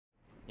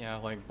Yeah,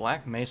 like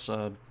Black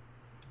Mesa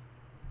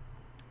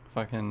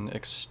fucking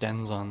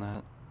extends on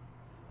that.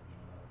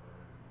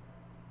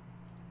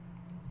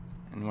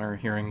 And we're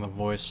hearing the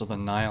voice of the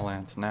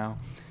Nihilanth now.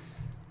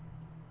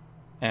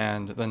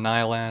 And the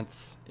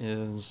Nihilanth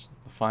is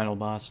the final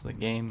boss of the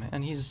game,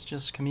 and he's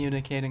just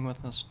communicating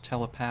with us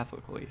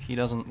telepathically. He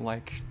doesn't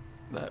like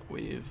that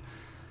we've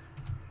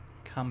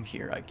come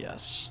here, I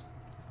guess.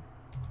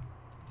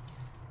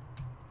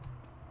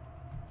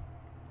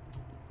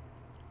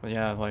 But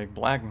yeah, like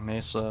Black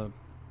Mesa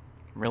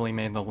really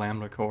made the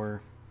Lambda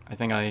Core. I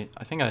think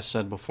I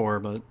said before,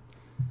 but it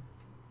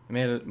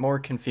made it more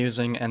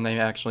confusing, and they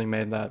actually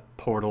made that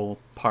portal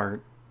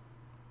part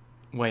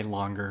way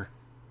longer.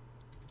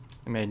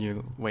 It made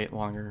you wait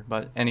longer.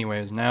 But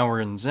anyways, now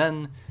we're in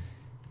Zen,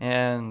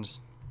 and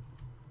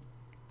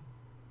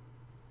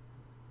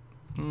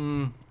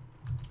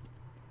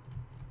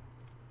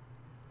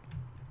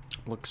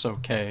looks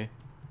okay.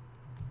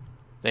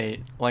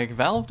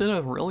 Valve did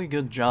a really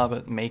good job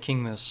at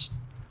making this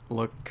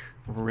look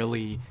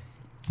really,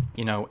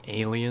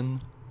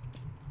 alien.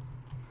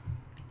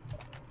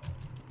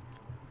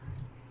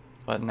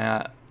 But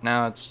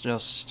now it's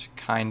just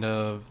kind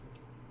of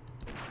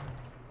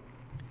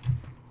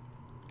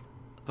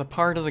the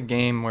part of the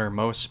game where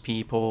most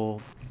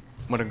people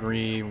would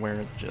agree,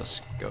 where it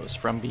just goes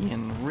from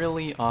being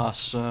really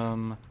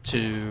awesome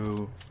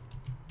to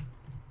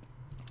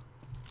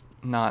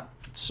not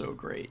so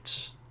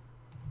great.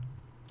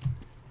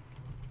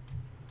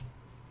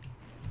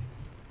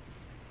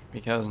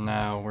 Because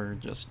now we're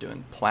just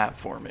doing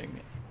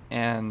platforming,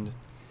 and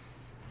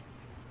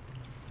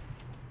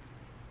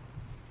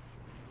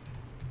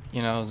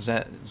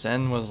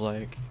Zen was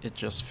like,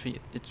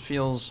 it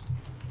feels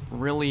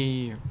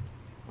really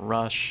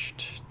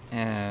rushed,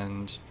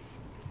 and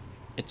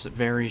it's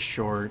very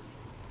short.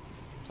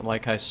 So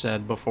like I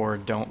said before,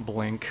 don't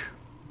blink,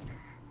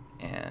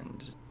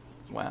 and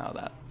wow,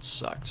 that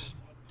sucked.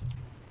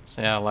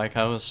 So yeah, like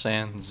I was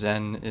saying,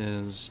 Zen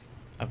is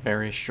a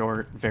very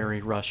short,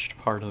 very rushed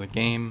part of the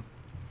game,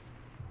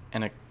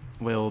 and it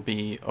will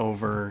be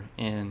over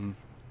in,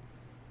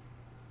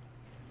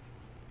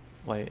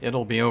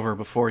 it'll be over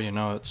before you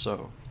know it.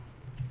 So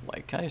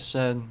like I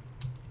said,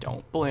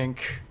 don't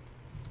blink.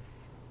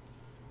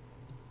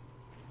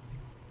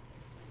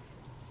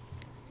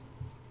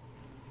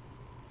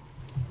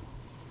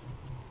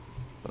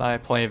 But I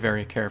play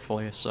very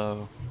carefully,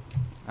 so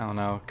I don't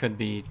know, it could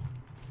be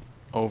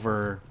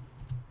over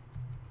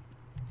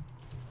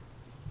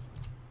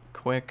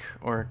quick,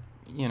 or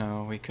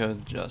we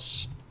could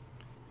just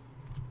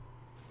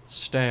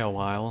stay a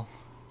while,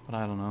 but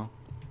I don't know.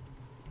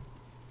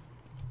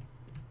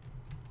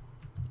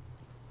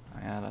 Oh,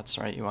 yeah, that's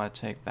right, you want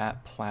to take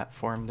that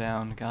platform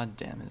down, god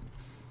damn it.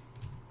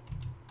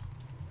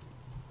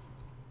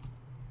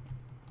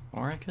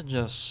 Or I could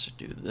just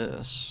do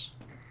this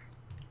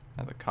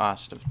at the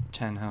cost of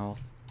 10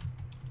 health.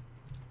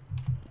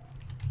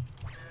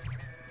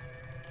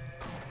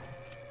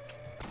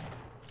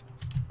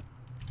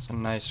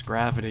 Some nice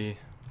gravity.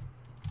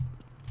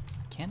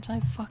 Can't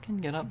I fucking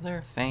get up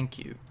there? Thank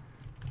you.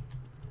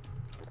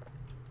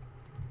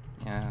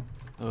 Yeah,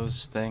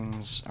 those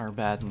things are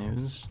bad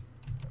news.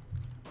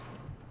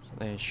 So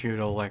they shoot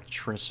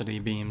electricity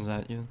beams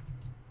at you.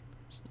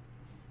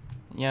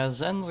 Yeah,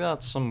 Zen's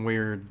got some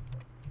weird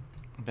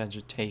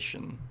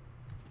vegetation.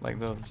 Like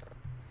those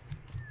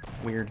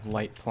weird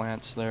light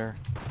plants there.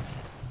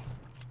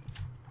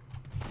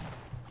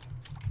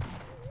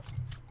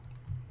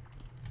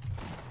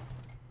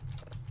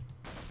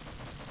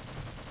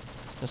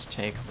 Just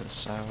take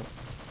this out.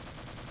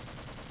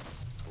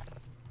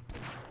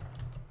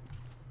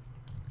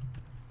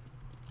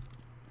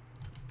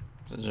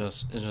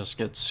 It just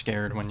gets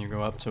scared when you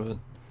go up to it.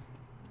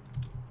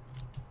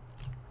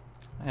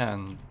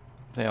 And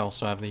they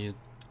also have these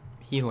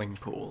healing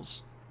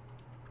pools.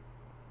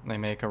 They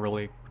make a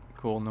really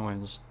cool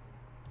noise.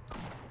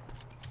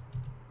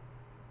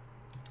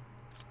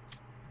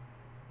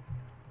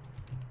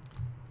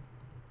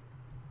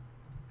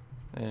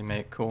 They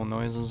make cool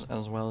noises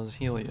as well as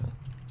heal you.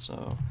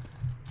 So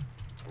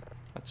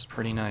that's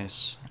pretty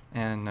nice.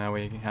 And now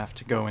we have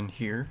to go in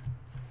here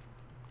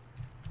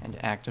and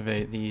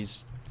activate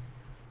these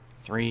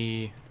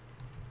 3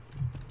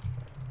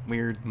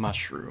 weird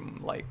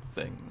mushroom-like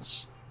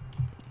things.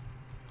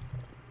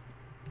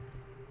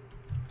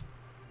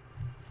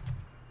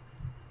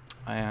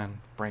 And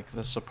break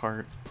this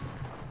apart.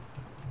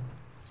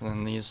 So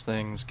then these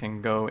things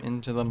can go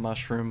into the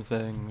mushroom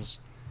things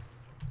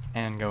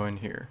and go in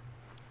here.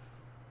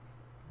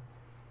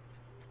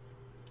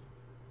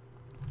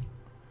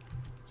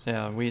 So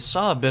yeah, we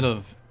saw a bit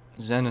of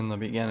Zen in the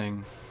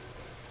beginning,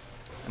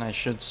 and I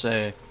should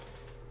say,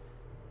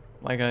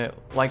 like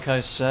I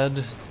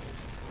said,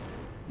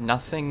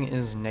 nothing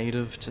is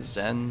native to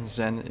Zen.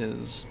 Zen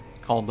is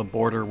called the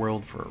border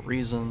world for a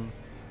reason,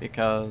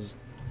 because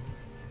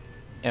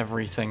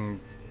everything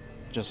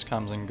just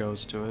comes and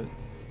goes to it.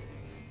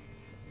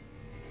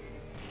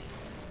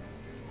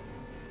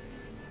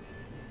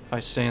 If I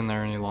stay in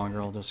there any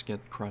longer, I'll just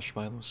get crushed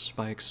by those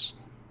spikes.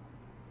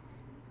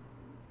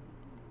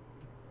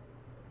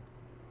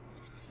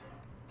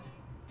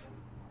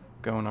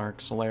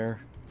 Gonarch's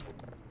lair.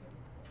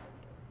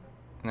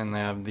 And then they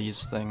have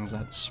these things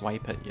that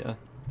swipe at you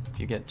if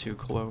you get too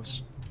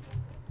close.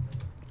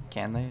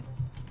 Can they?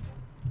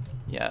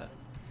 Yeah.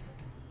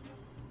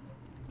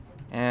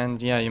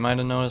 And yeah, you might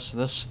have noticed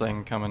this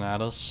thing coming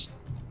at us.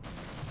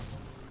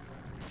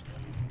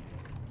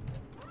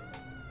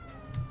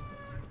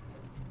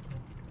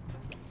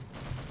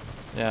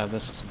 Yeah,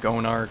 this is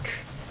Gonarch.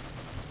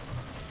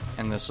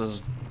 And this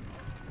is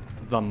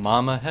the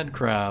mama head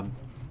crab.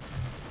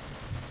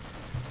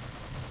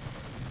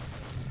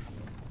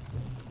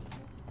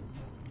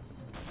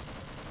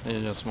 You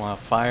just want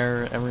to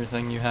fire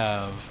everything you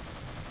have.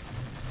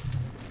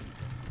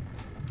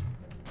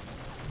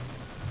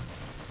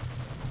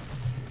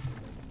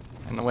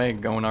 And the way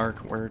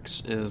Gonarch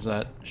works is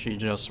that she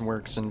just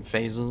works in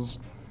phases.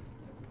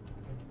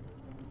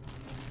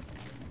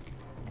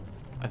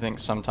 I think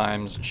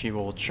sometimes she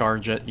will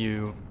charge at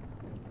you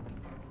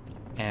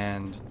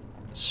and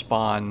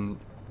spawn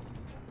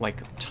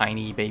like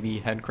tiny baby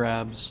head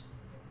crabs.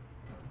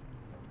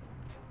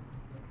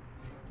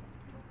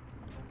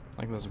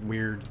 Like this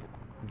weird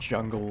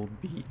jungle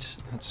beat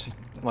that's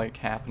like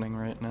happening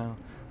right now.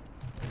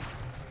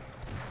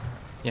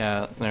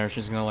 Yeah, there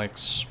she's gonna like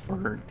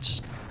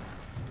spurt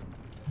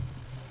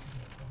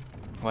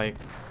like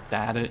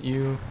that at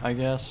you, I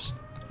guess.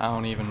 I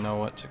don't even know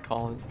what to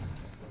call it.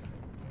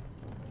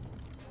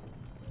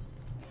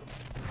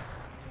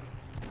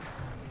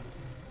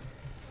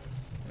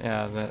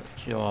 Yeah, that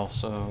she'll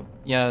also,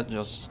 yeah, it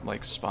just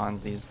like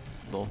spawns these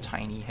little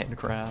tiny head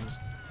crabs.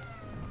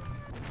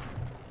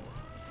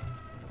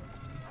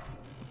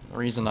 The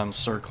reason I'm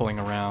circling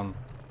around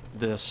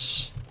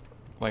this,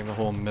 like the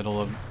whole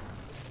middle of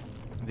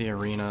the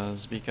arena,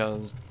 is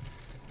because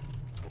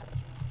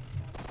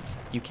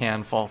you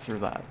can fall through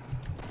that.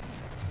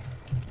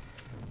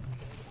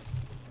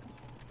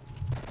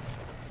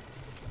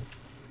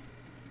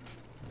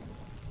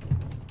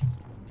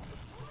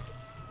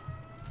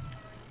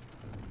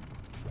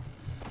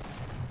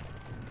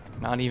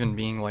 Not even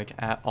being like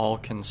at all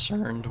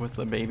concerned with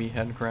the baby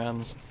head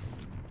crabs,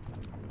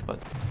 but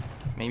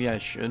maybe I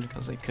should,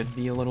 because they could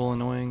be a little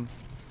annoying.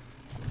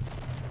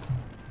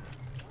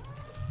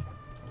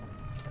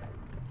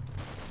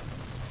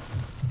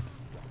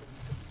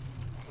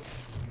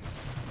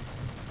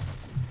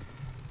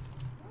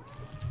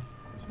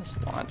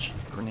 Just launch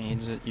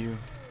grenades at you,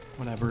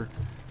 whatever.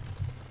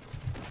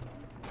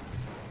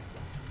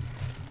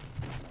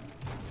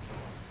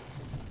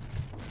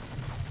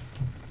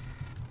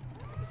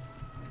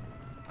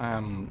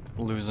 I'm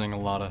losing a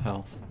lot of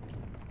health.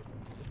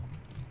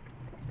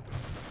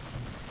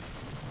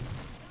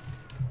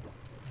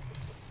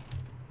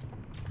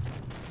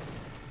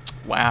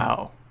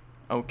 Wow.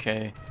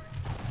 Okay.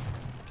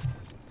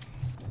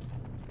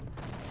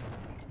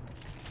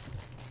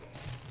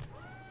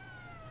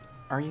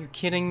 Are you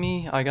kidding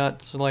me? I got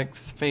to like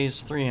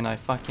phase 3 and I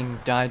fucking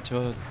died to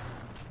a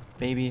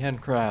baby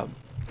head crab.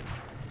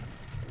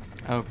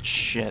 Oh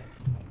shit.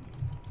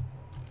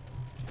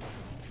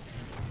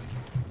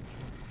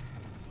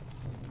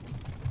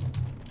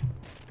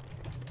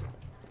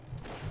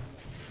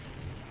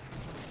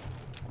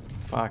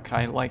 Fuck,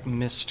 I like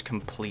missed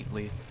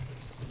completely.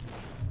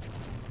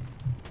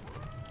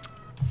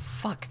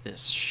 Fuck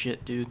this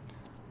shit, dude.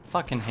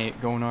 Fucking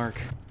hate Gonarch.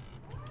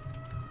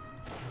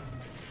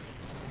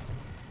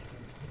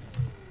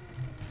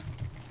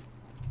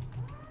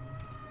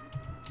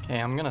 Okay,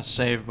 I'm gonna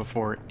save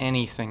before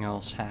anything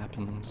else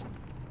happens.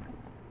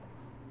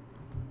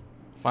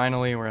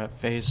 Finally, we're at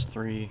phase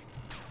 3.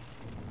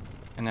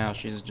 And now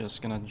she's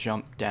just gonna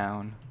jump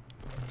down.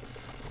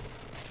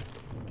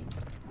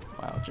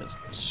 Wow, just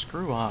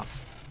screw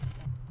off.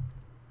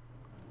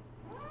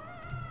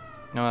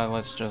 No,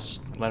 let's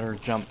just let her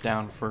jump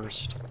down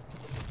first.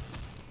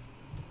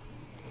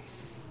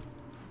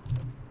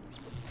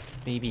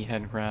 Baby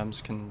head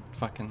crabs can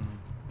fucking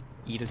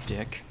eat a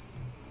dick.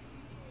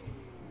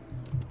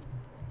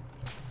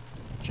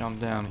 Jump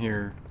down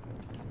here.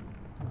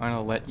 I'm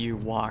gonna let you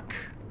walk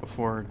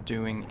before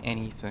doing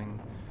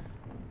anything.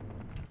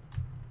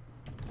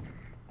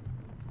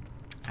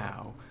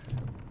 Ow.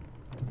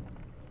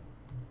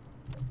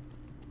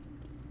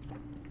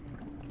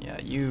 Yeah,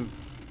 you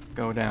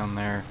go down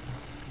there.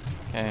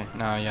 Okay,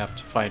 now you have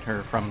to fight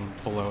her from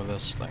below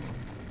this thing.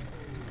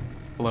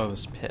 Below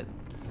this pit.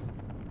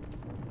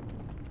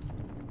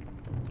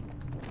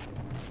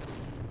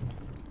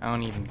 I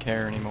don't even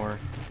care anymore.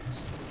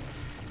 Just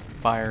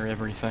fire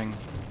everything.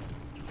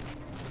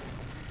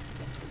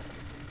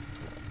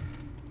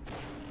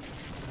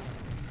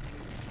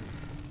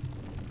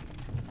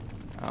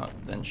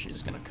 Then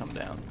she's gonna come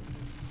down.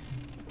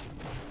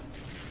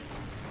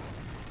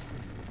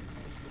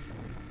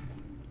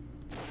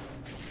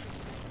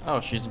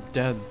 Oh, she's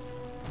dead.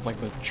 Like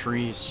the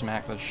tree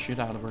smacked the shit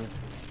out of her.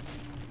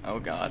 Oh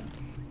god.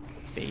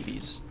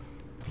 Babies.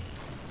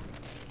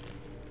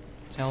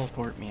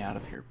 Teleport me out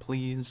of here,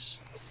 please.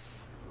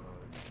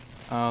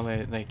 Oh,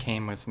 they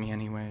came with me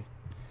anyway.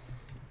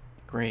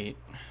 Great.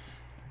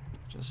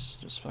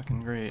 Just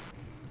fucking great.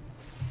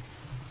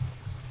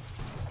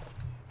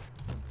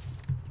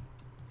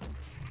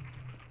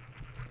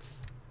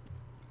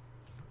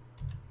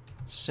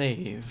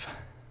 save.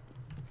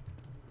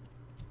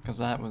 Because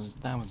that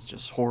was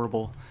just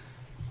horrible.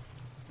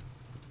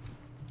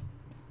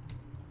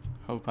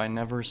 Hope I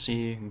never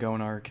see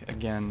Gonarch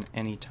again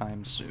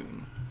anytime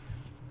soon.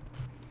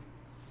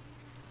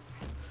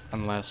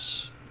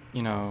 Unless,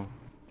 you know,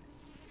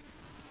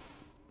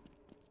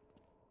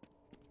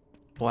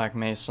 Black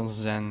Mesa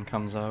Zen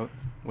comes out,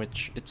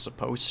 which it's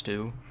supposed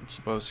to. It's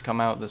supposed to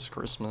come out this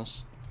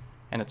Christmas.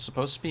 And it's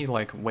supposed to be,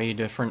 like, way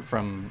different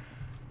from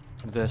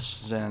this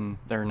Zen.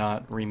 They're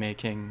not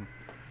remaking,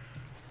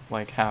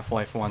 like,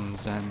 Half-Life 1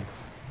 Zen.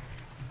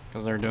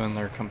 Because they're doing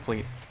their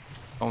complete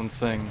own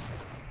thing.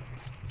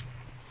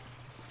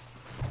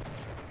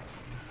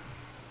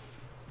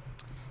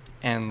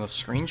 And the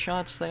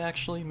screenshots they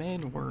actually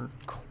made were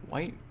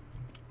quite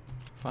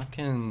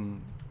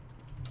fucking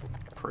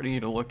pretty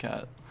to look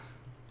at.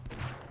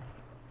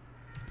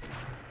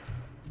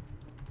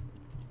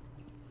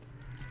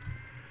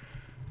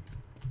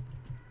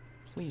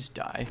 Please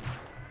die.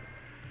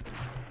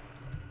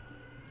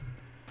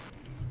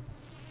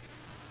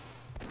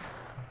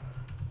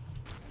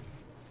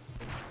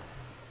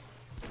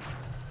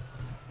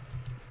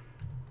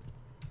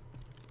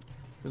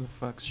 Who the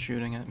fuck's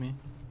shooting at me?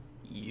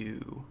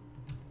 You.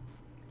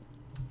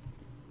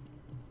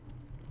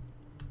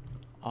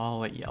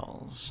 All it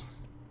yells.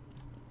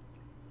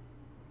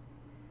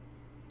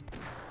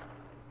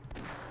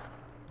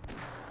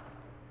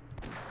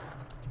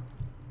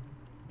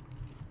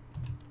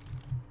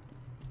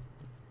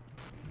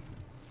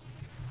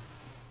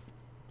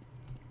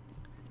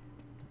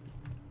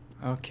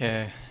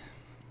 Okay.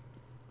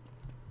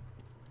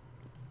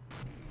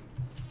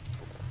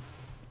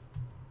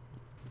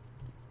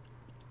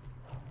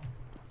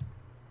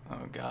 Oh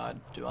god,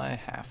 do I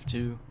have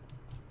to?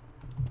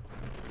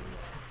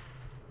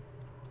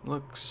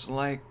 Looks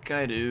like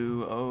I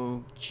do.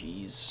 Oh,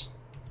 jeez.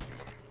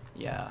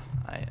 Yeah,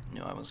 I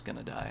knew I was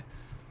gonna die.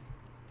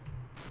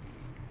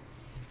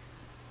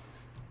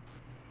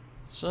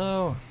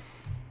 So,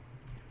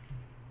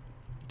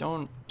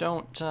 don't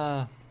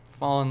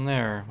fall in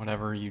there,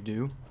 whatever you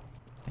do.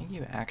 I think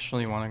you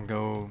actually want to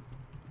go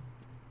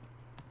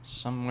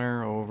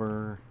somewhere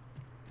over.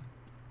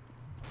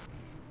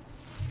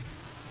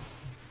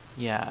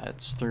 Yeah,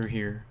 it's through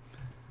here.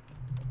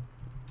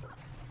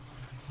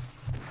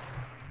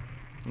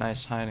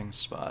 Nice hiding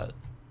spot.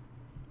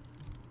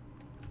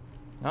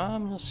 Now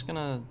I'm just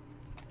gonna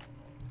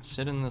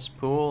sit in this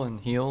pool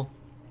and heal.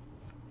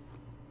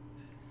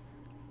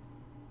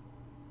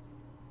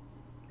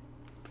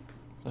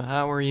 So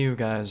how are you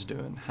guys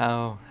doing?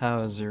 How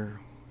has your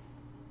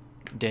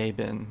day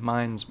been?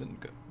 Mine's been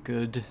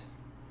good.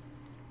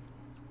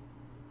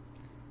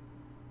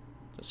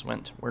 Just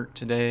went to work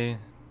today.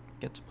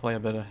 Get to play a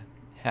bit of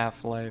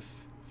Half-Life.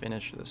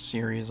 Finish the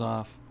series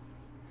off.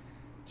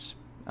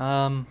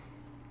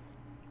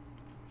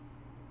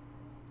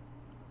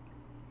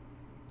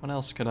 What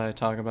else could I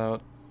talk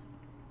about?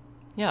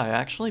 Yeah, I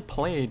actually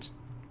played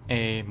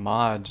a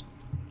mod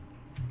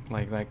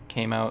like that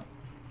came out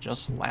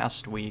just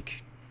last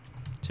week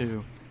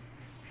too,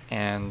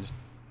 and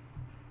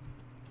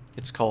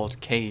it's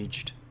called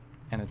Caged,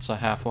 and it's a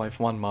Half-Life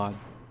 1 mod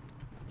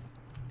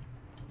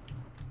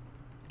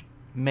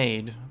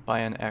made by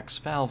an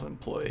ex-Valve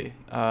employee.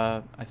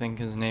 I think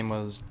his name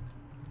was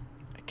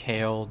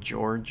Kale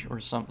George or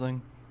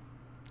something.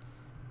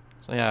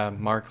 So yeah,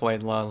 Mark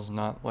Laidlaw's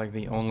not like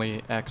the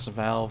only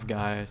ex-Valve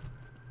guy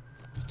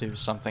to do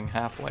something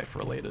Half-Life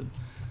related.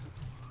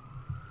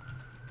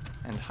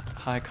 And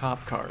high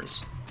cop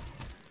cars.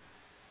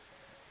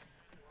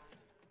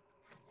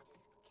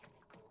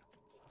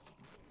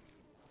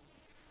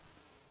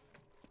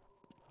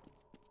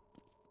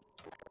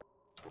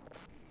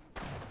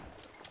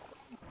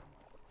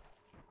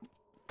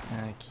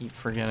 And I keep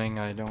forgetting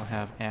I don't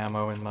have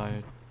ammo in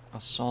my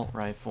assault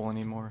rifle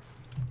anymore.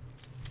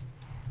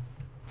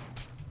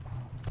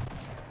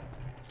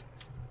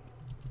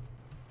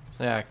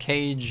 So yeah,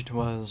 Caged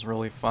was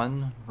really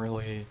fun,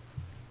 really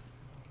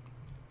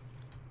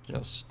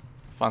just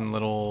fun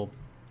little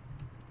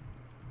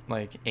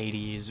like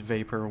 80s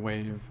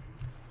vaporwave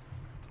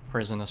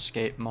prison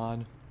escape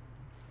mod.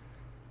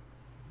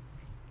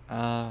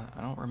 I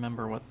don't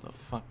remember what the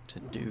fuck to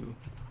do.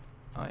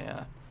 Oh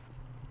yeah.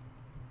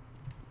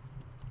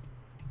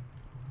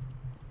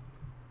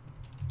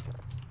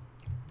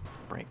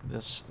 Break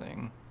this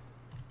thing.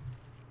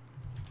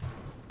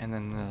 And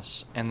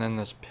then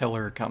this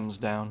pillar comes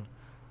down.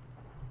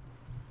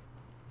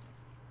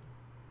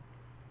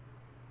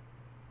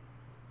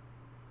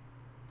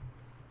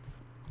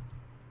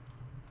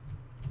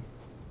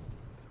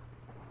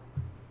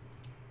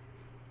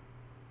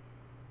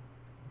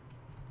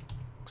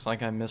 Looks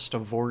like I missed a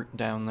vort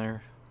down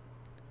there.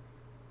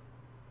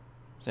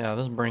 So yeah,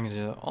 this brings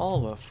you all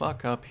the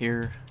fuck up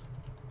here.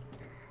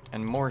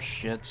 And more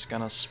shit's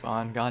gonna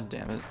spawn, god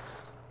damn it.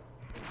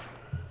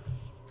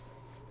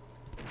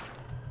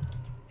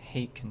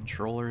 Hate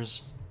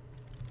controllers.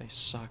 They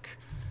suck.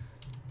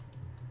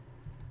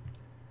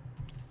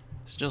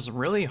 It's just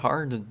really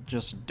hard to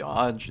just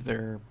dodge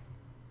their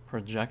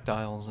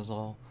projectiles is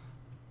all.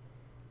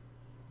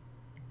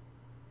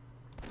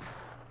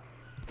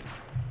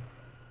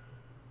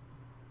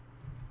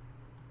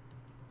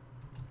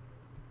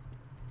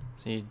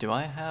 See, do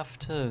I have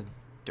to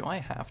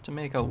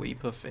make a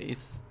leap of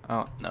faith?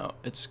 Oh, no,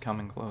 it's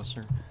coming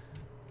closer.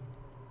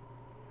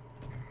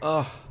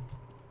 Ugh.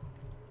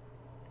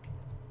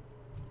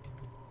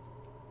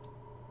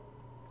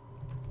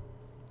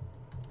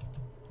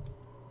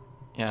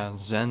 Yeah,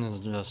 Zen is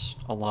just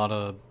a lot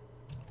of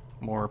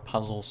more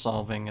puzzle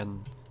solving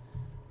and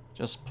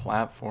just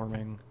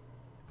platforming.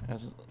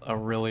 It's a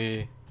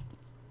really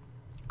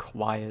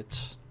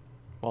quiet,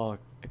 well,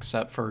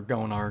 except for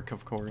Gonark,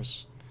 of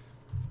course.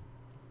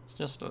 It's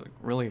just a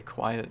really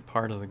quiet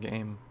part of the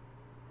game.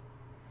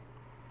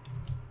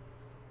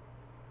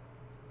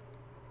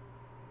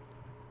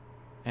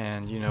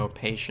 And, you know,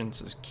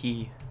 patience is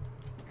key.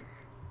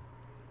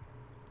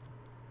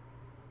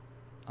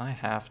 I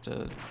have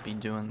to be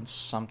doing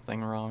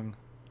something wrong.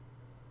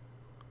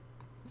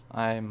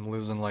 I'm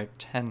losing like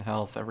 10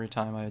 health every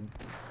time I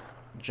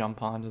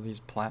jump onto these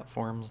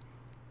platforms.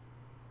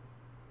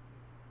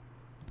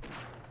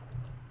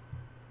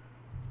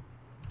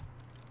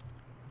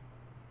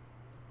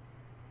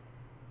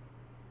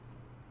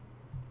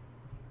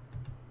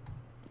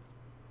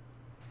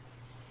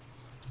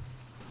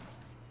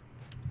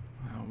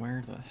 Wow,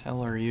 where the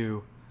hell are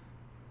you?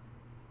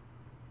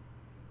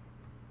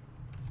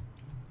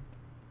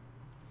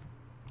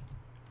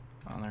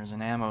 Oh, there's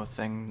an ammo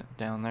thing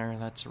down there.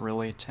 That's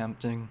really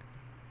tempting.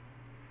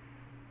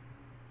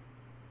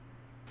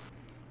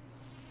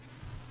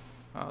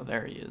 Oh,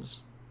 there he is.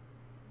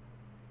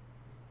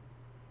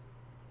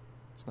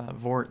 It's that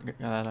Vort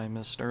that I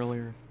missed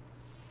earlier.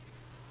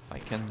 If I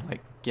can,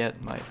 like,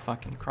 get my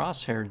fucking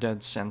crosshair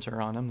dead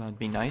center on him, that'd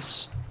be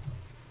nice.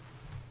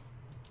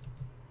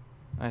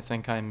 I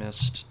think I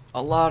missed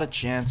a lot of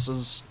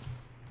chances,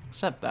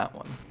 except that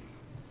one.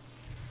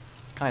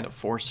 Kind of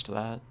forced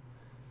that.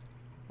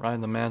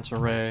 Ride the manta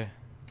ray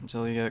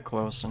until you get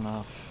close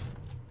enough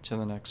to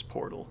the next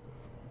portal.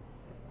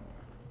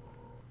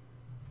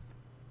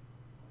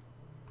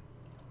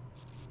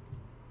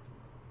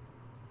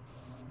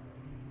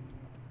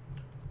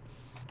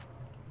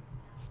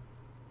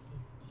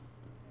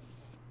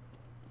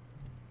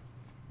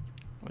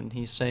 Wouldn't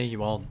he say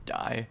you all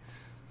die?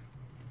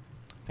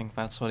 I think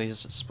that's what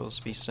he's supposed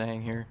to be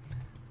saying here.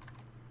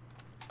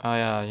 Oh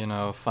yeah, you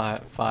know,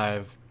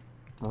 five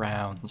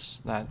rounds.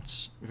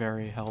 That's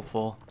very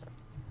helpful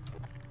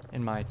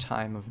in my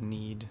time of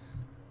need.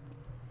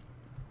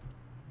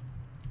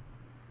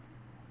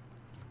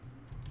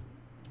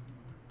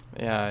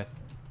 Yeah,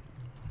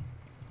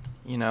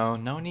 you know,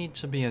 no need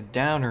to be a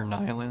downer,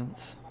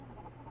 Nihilanth.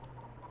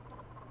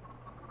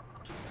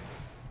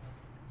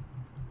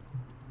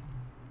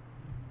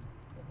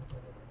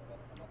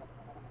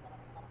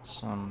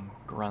 Some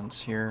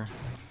grunts here.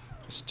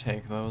 Just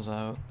take those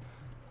out.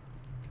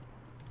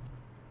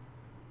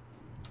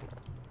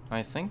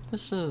 I think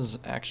this is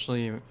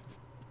actually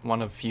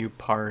one of few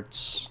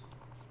parts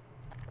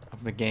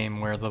of the game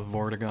where the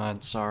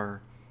Vortigaunts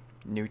are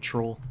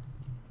neutral,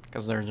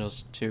 because they're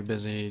just too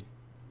busy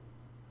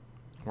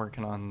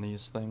working on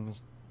these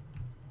things.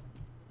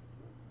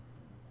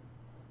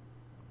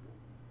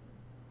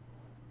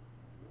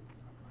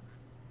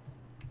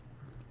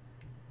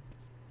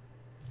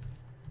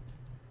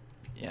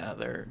 Yeah,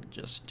 they're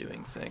just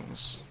doing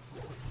things.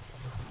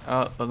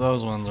 Oh, but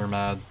those ones are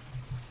mad.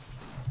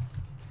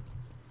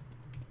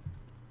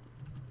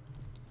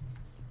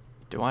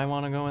 Do I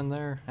want to go in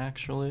there,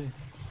 actually?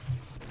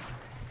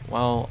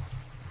 Well,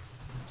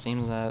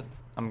 seems that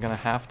I'm gonna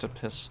have to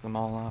piss them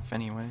all off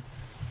anyway.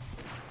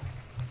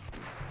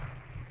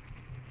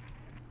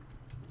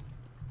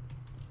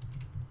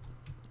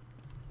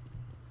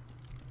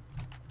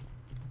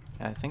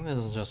 Yeah, I think this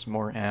is just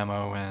more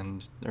ammo,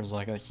 and there's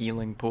like a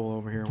healing pool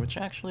over here, which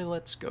actually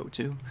let's go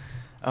to.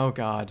 Oh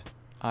god,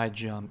 I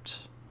jumped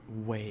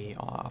way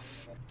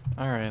off.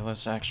 Alright,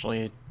 let's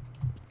actually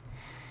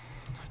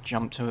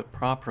jump to it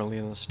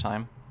properly this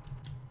time.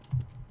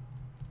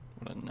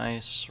 What a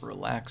nice,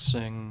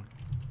 relaxing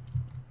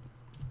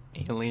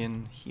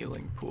alien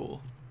healing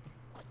pool.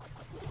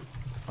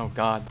 Oh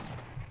god.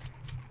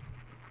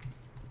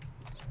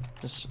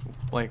 Just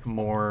like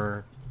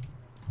more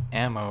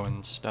ammo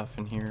and stuff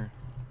in here.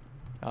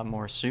 Got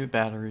more suit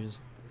batteries.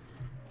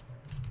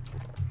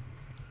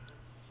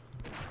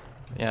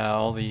 Yeah,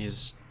 all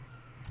these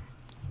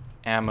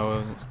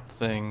ammo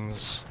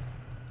things,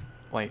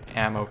 like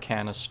ammo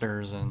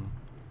canisters and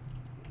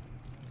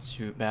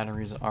suit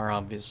batteries, are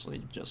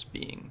obviously just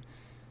being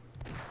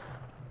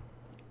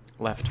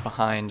left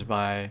behind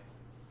by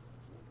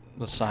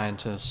the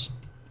scientists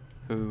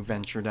who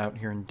ventured out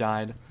here and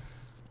died.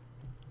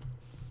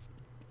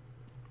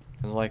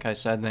 Because like I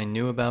said, they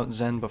knew about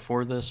Zen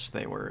before this.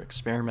 They were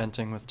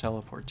experimenting with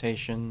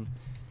teleportation,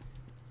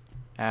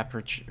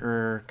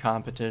 aperture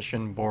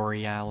competition,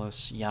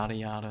 Borealis, yada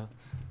yada.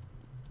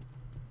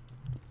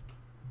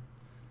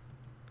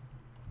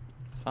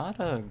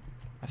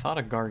 I thought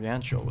a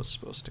Gargantua was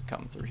supposed to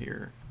come through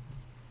here.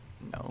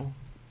 No.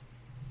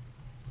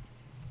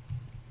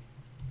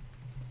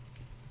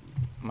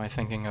 Am I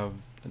thinking of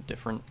a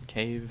different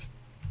cave?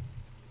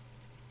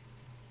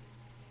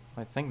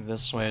 I think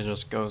this way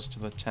just goes to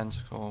the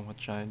tentacle,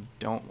 which I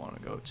don't want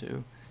to go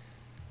to.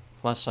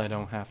 Plus, I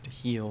don't have to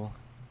heal.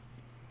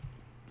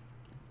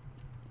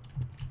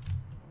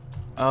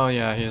 Oh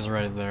yeah, he's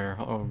right there.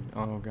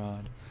 Oh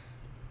god.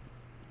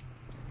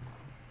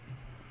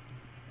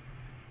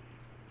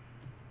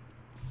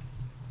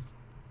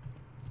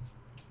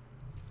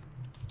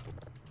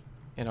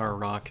 Get our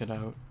rocket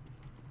out.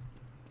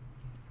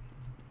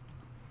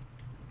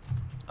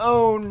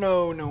 Oh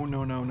no no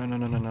no no no no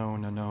no no no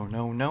no no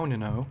no no no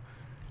no.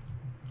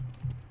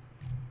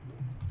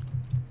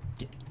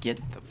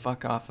 Get the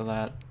fuck off of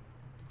that.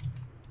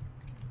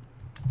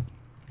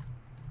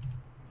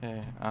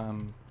 Okay,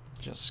 I'm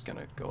just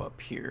gonna go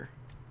up here.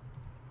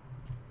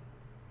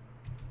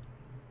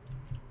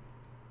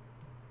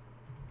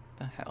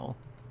 The hell?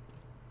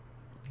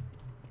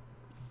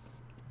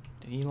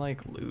 Did he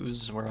like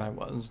lose where I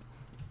was?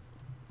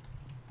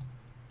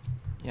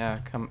 Yeah,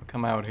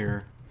 come out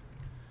here.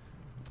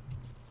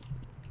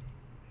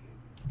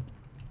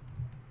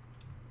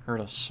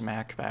 Heard a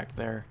smack back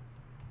there.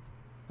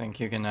 Think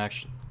you can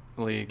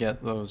actually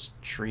get those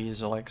trees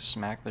to like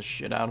smack the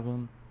shit out of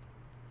them?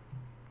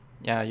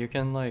 Yeah, you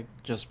can like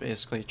just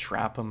basically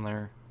trap them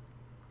there.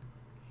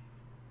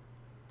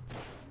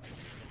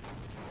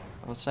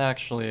 Let's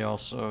actually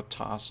also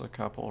toss a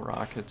couple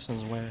rockets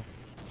his way.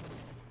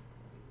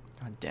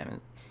 God damn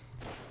it.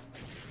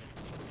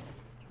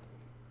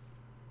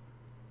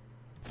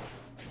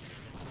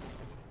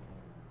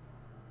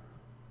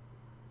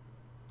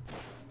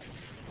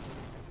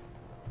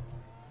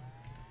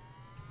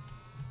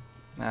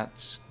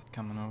 That's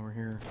coming over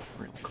here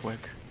real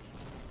quick.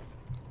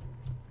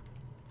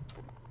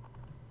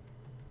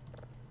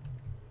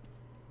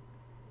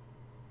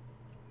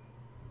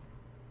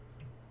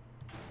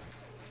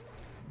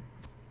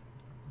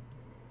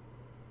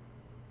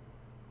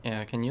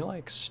 Yeah, can you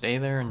like stay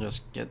there and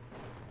just get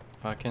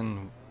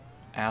fucking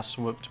ass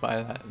whooped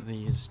by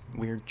these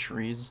weird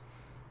trees?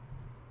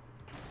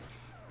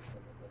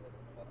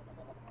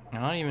 I'm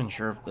not even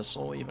sure if this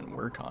will even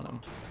work on him.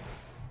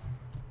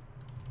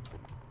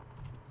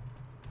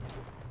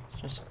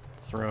 Let's just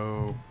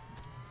throw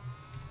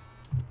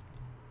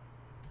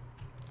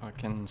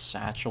fucking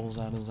satchels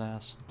at his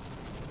ass.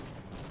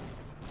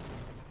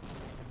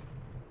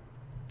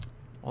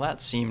 Well,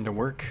 that seemed to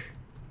work.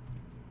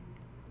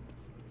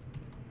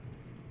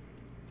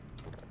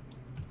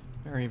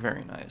 Very,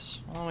 very nice.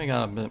 Well, we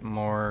got a bit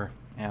more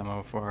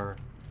ammo for our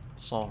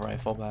assault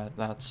rifle, but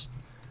that's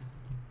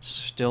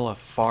still a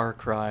far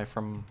cry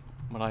from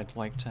what I'd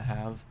like to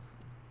have.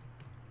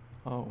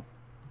 Oh.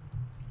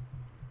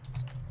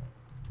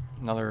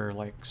 Another,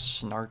 like,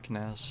 snark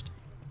nest.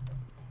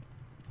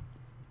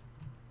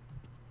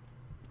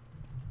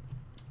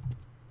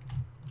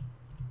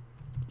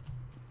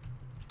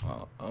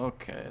 Oh,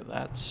 okay,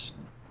 that's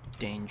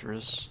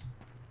dangerous.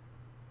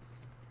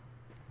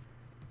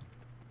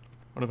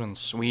 Would have been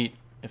sweet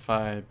if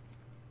I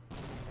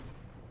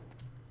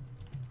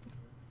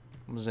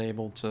was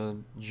able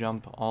to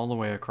jump all the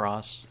way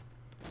across.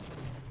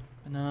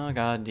 But no, I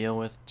gotta deal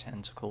with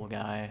tentacle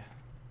guy.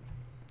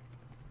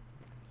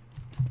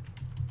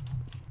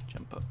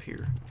 Jump up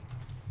here.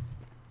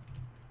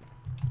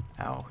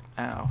 Ow,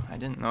 ow. I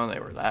didn't know they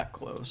were that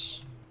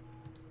close.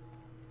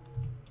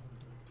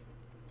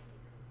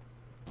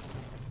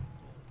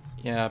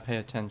 Yeah, pay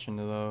attention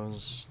to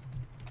those.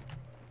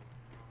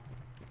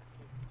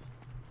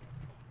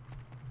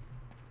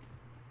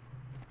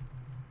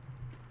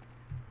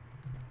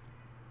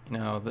 You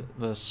know,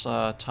 this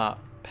top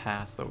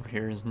path over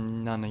here is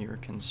none of your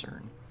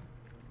concern.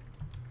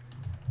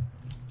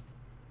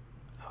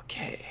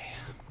 Okay.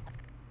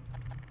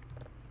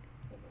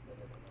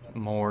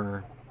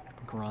 More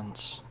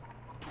grunts.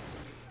 I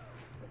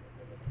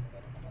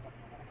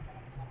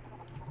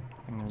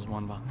think there's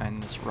one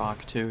behind this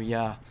rock too,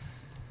 yeah.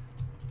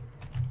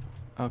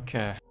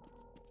 Okay.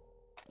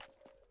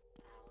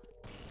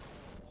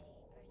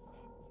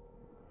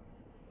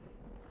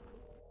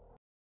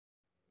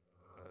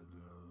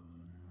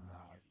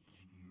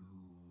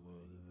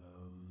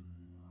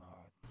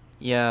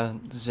 Yeah,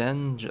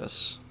 Zen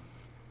just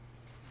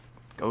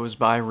goes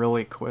by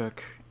really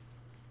quick.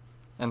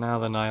 And now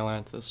the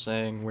Nihilanth is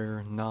saying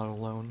we're not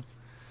alone.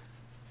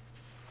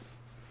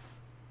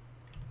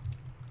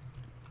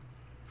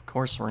 Of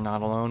course we're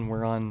not alone,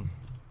 we're on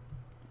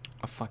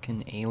a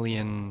fucking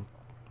alien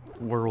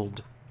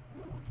world.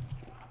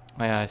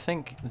 Yeah, I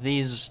think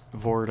these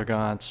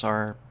Vortigoths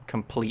are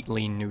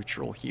completely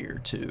neutral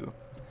here too.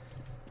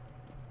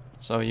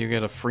 So you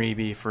get a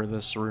freebie for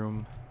this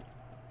room.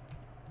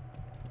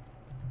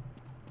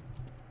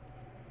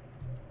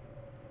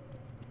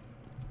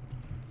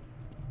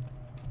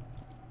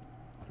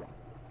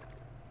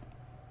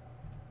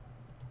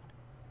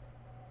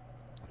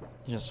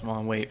 You just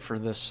want to wait for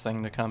this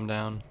thing to come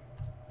down.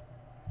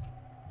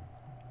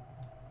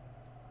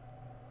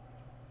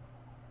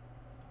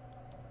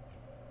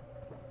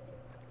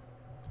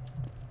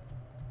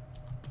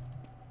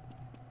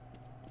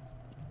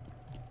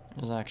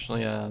 There's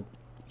actually a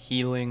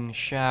healing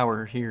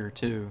shower here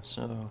too,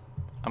 so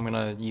I'm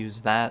gonna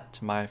use that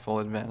to my full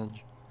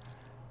advantage.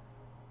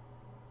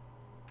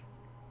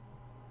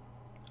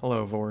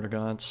 Hello,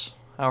 Vortigods.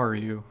 How are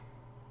you?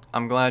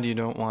 I'm glad you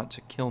don't want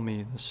to kill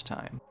me this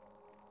time.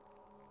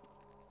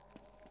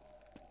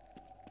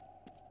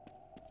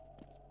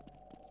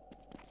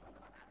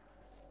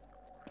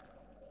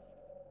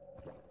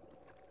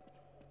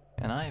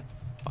 And I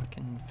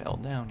fucking fell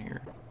down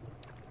here.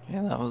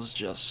 Yeah, that was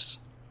just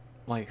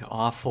like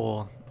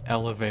awful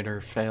elevator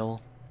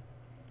fail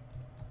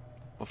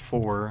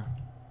before.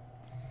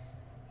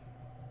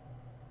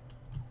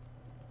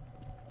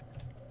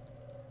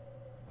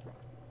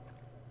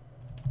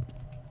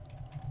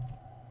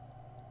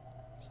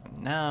 So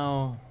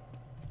now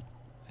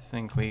I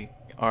think we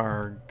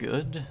are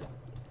good.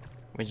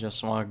 We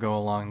just want to go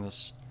along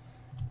this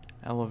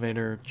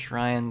elevator,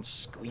 try and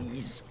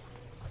squeeze,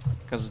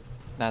 because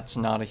that's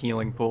not a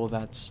healing pool,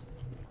 that's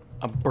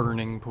a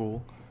burning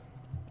pool.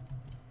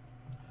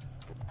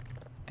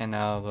 And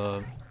now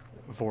the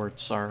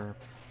Vorts are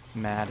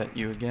mad at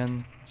you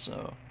again,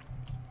 so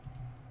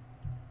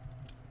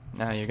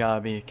now you gotta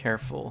be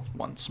careful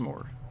once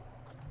more.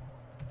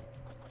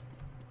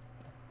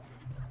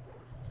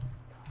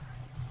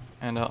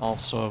 And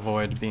also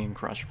avoid being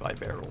crushed by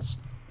barrels.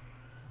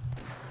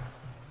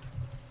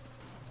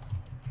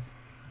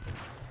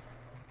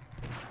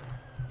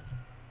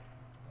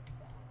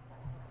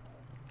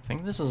 I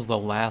think this is the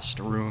last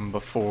room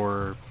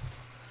before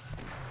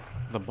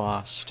the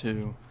boss,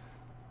 too.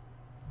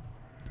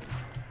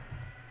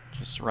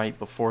 Just right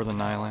before the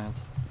Nihilanth.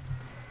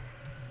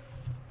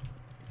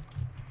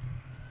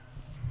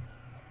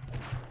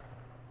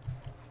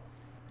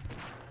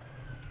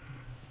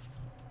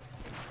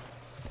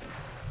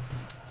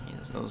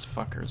 Yes, those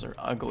fuckers are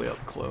ugly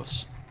up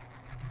close.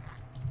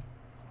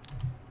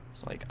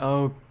 It's like,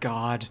 oh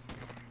god.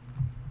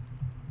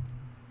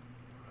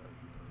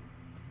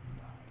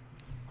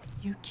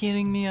 You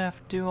kidding me? I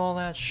have to do all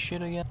that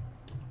shit again?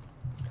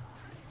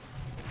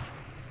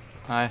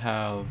 I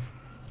have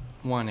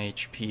 1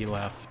 HP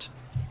left.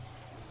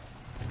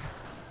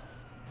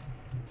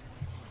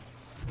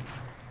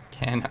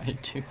 Can I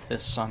do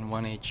this on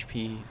 1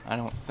 HP? I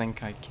don't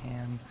think I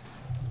can.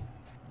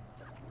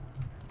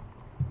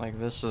 Like,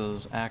 this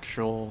is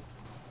actual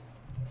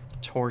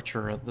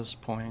torture at this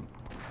point.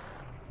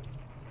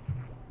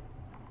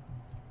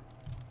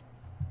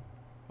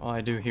 Well,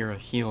 I do hear a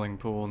healing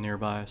pool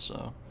nearby,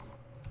 so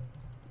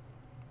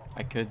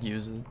I could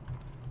use it.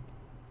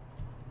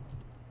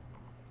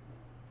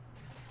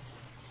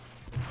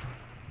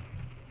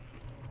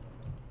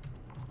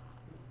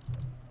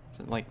 Is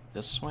it like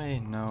this way?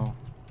 No.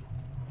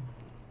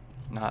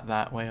 Not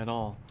that way at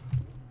all.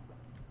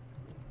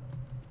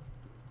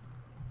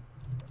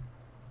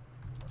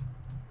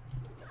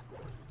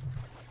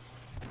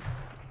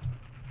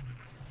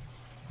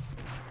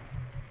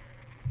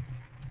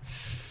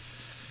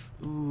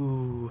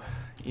 Ooh,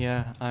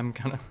 yeah, I'm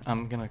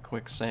gonna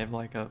quick save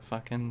like a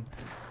fucking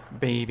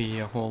baby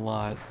a whole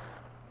lot.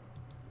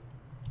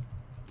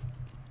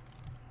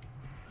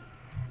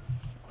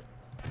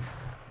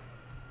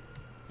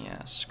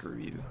 Yeah, screw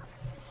you.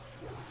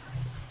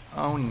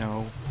 Oh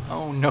no.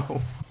 Oh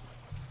no.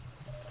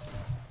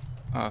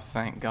 Oh,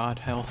 thank God,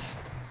 health.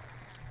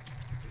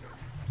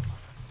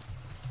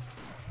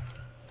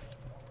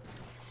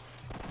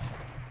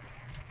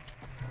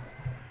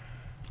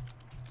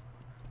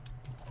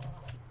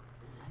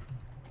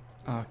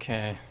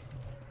 Okay.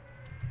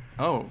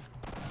 Oh,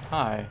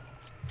 hi.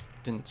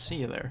 Didn't see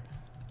you there.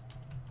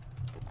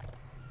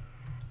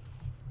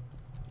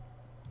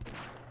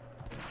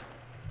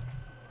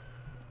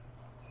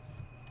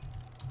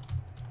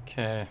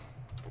 Okay.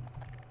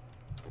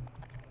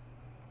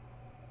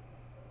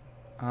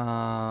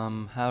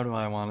 How do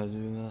I want to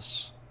do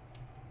this?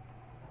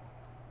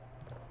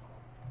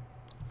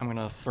 I'm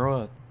gonna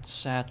throw a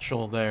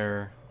satchel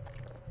there.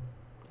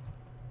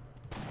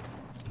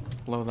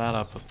 Blow that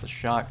up with the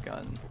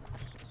shotgun.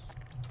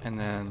 And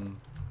then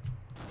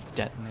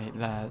detonate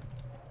that.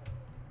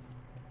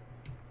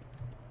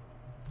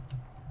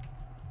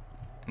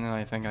 And then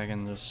I think I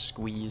can just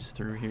squeeze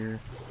through here.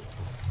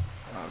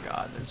 Oh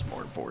god, there's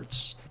more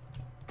vorts.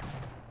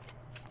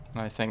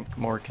 And I think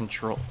more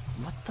control.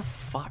 What the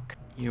fuck?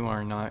 You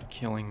are not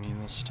killing me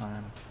this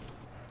time.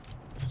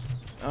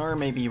 Or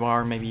maybe you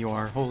are, maybe you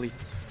are. Holy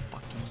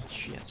fucking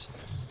shit.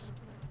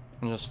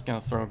 I'm just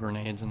gonna throw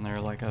grenades in there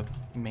like a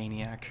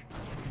maniac.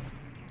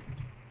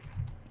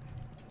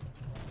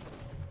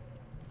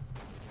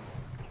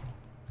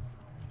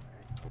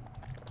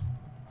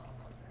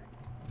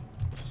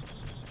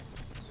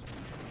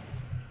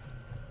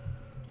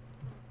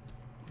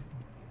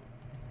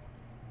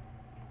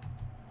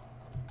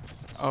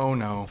 Oh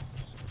no.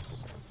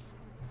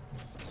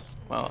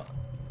 Well,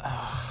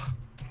 ugh.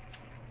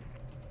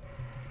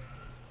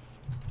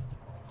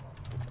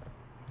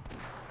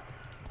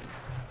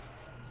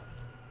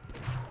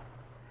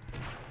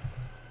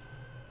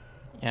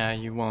 Yeah,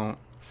 you won't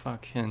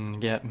fucking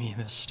get me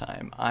this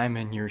time. I'm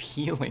in your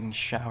healing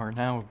shower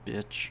now,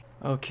 bitch.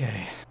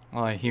 Okay.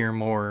 Well, I hear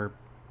more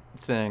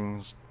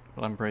things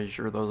But I'm pretty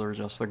sure those are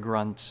just the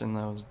grunts in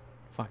those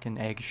fucking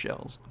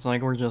eggshells. It's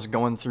like we're just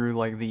going through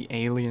like the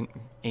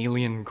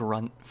alien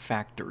grunt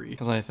factory.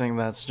 Because I think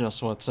that's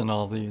just what's in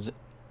all these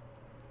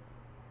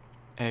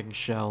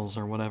eggshells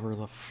or whatever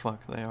the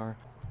fuck they are.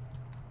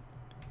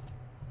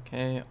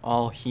 Okay,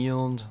 all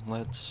healed.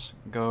 Let's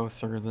go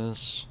through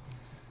this.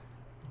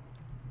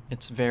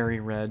 It's very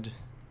red.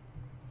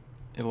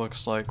 It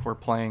looks like we're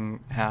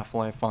playing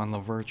Half-Life on the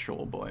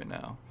Virtual Boy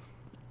now.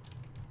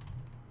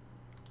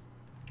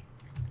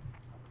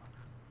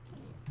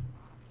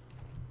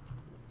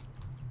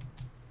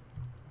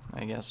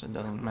 I guess it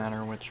doesn't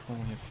matter which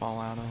one you fall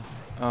out of.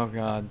 Oh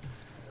god.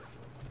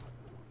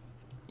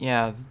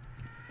 Yeah,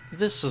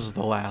 this is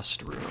the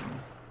last room.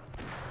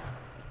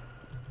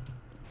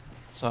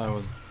 So I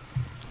was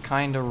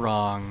kinda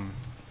wrong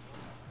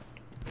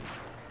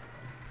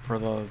for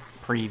the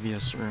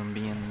previous room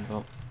being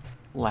the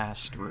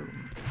last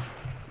room.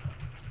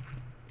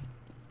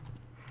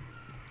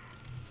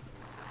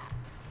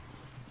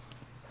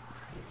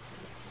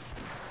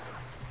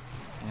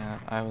 Yeah,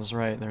 I was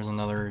right. There's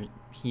another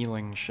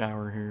healing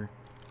shower here.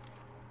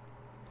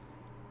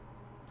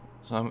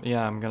 So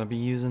yeah, I'm gonna be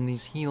using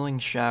these healing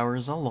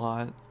showers a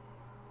lot.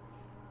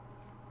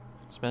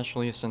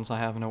 Especially since I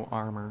have no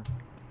armor.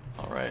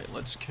 Alright,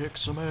 let's kick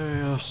some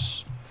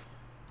ass.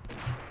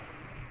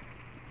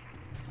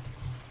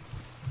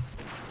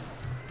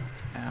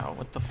 Ow,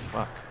 what the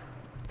fuck?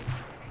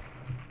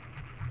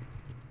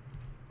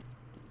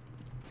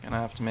 Gonna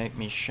have to make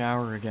me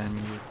shower again,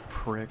 you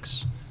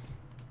pricks.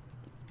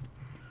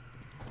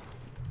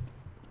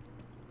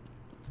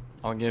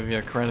 I'll give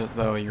you credit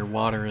though, your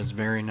water is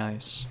very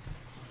nice.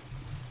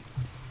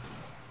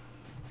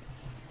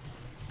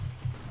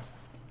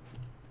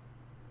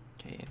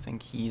 Okay, I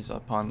think he's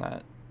up on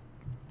that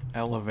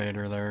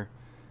elevator there.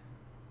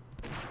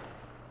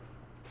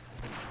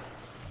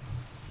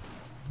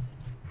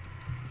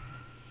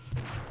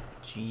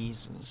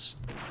 Jesus.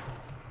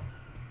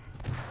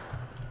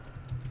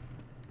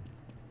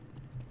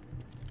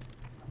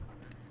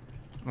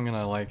 I'm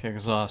gonna like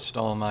exhaust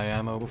all my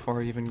ammo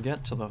before I even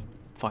get to the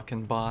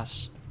fucking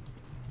boss.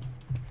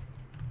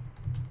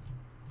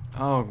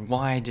 Oh,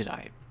 why did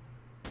I?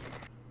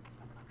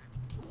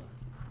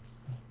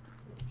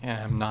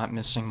 Yeah, I'm not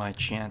missing my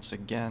chance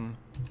again.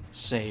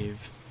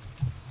 Save.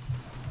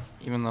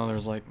 Even though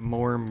there's like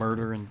more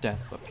murder and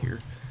death up here.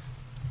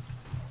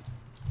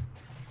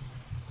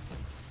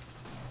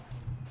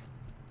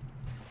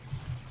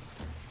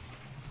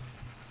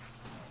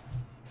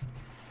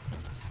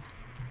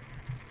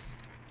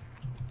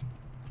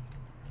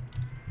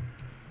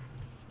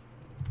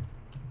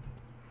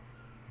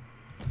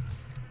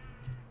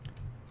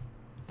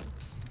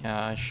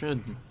 Yeah, I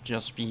should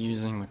just be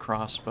using the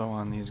crossbow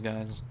on these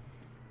guys.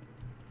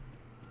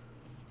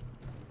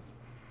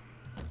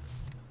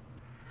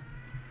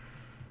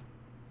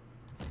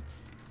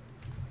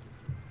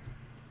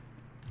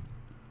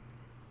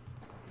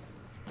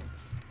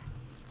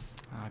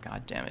 Oh,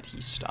 god damn it,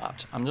 he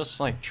stopped. I'm just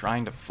like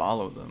trying to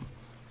follow them.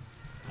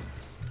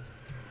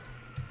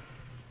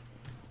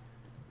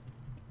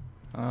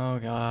 Oh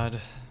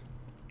god.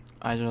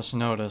 I just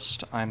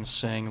noticed I'm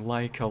saying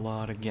like a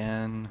lot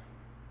again.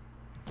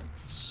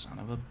 Son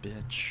of a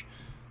bitch.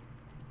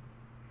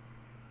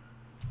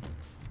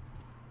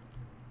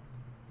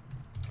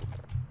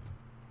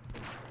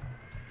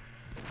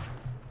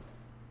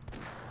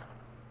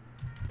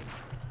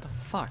 The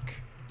fuck?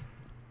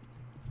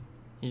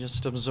 He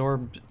just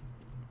absorbed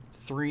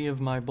 3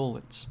 of my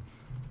bullets.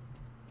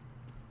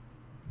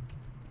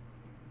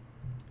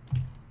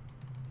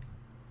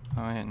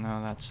 Oh wait,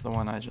 no, that's the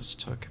one I just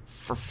took.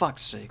 For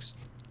fuck's sakes.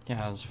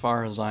 Yeah, as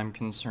far as I'm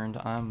concerned,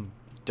 I'm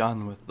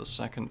done with the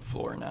second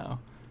floor now.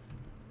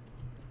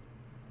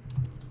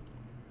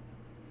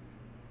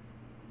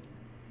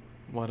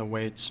 What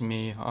awaits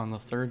me on the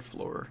third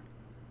floor?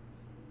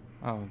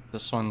 Oh,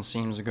 this one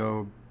seems to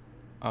go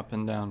up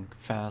and down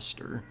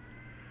faster.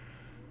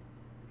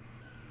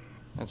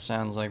 It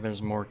sounds like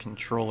there's more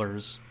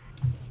controllers.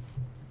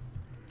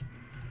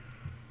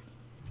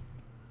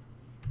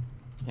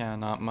 Yeah,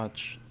 not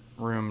much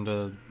room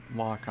to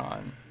walk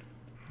on.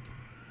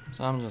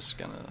 So I'm just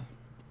gonna...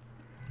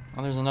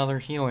 Oh, there's another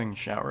healing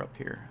shower up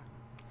here.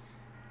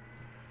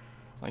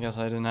 So I guess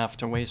I didn't have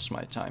to waste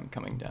my time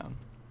coming down.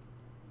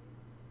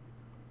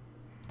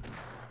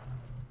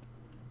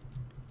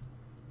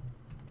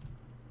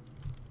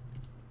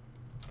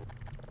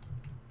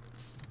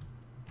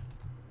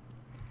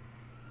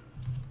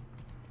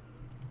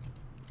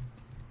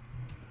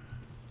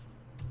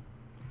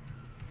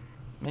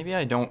 Maybe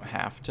I don't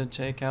have to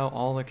take out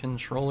all the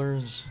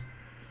controllers.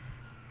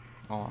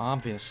 Well,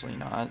 obviously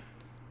not.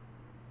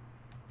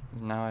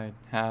 Now I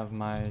have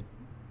my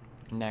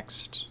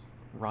next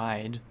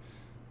ride.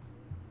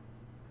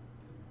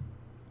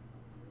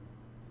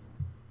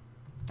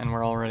 And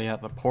we're already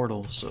at the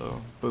portal,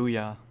 so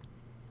booyah.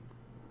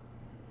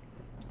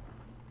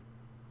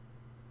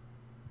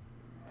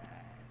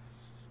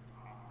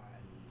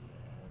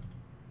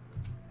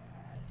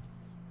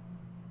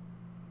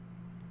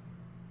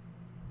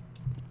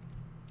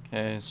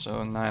 Okay,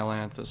 so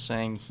Nihilanth is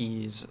saying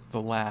he's the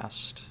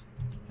last,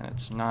 and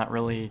it's not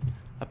really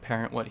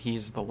apparent what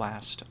he's the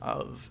last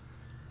of.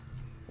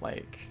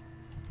 Like,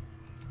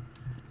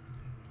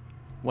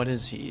 what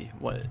is he?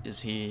 What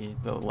is he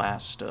the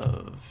last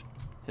of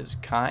his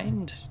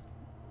kind?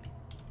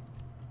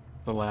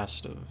 The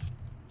last of,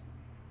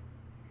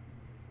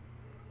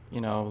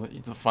 you know,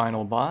 the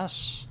final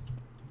boss?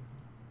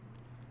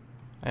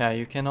 Yeah,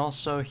 you can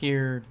also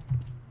hear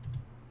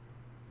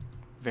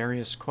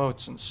various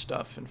quotes and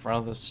stuff in front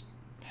of this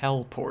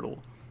hell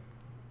portal.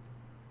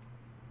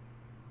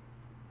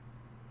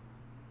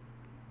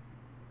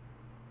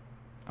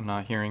 I'm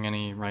not hearing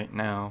any right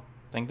now.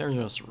 I think they're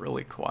just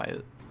really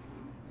quiet.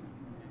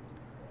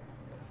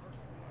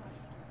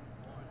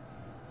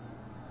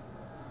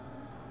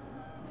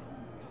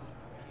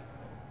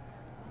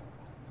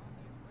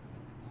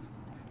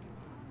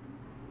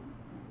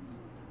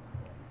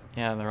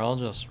 Yeah, they're all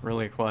just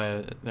really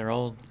quiet. They're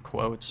all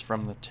quotes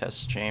from the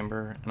test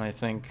chamber, and I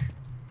think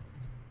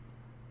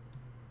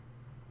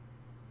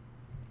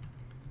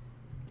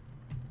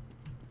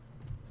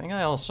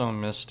I also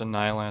missed a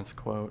Nihilanth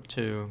quote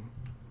too.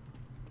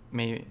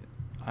 Maybe,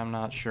 I'm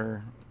not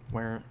sure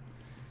where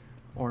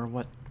or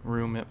what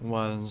room it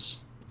was,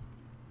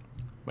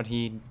 but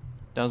he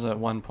does at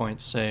one point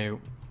say,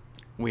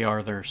 "We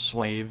are their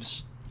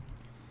slaves,"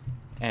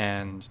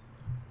 and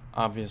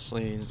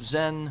obviously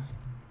Zen,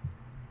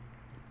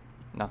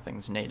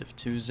 nothing's native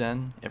to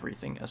Zen,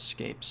 everything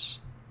escapes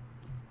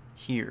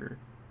here,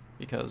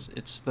 because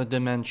it's the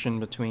dimension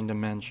between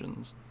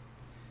dimensions.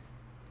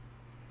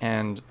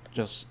 And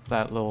just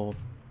that little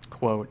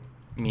quote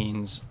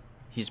means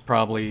he's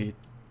probably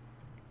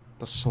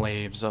the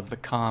slaves of the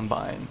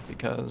Combine,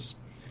 because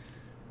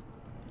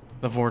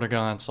the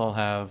Vortigaunts all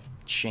have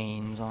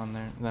chains on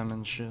them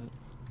and shit.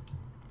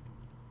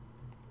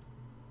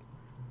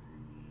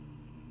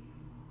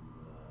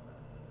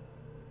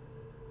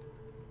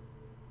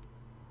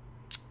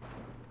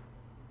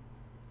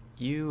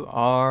 You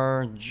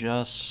are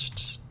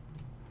just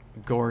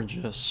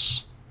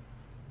gorgeous.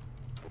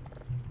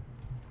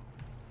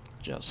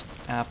 Just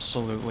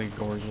absolutely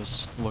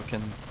gorgeous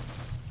looking.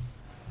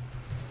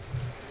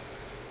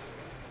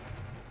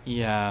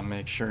 Yeah,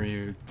 make sure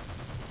you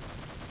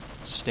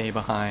stay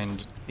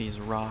behind these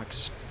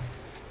rocks.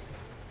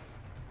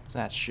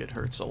 That shit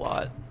hurts a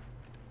lot.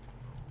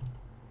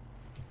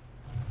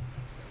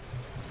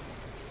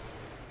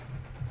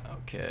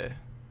 Okay.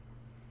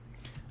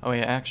 Oh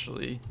yeah,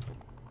 actually,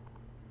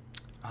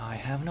 I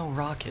have no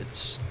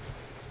rockets.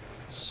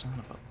 Son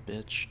of a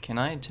bitch. Can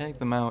I take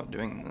them out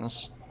doing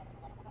this?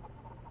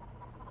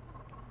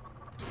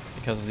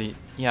 Because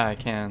yeah, I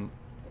can.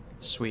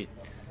 Sweet.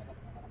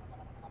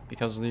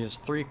 Because these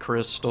 3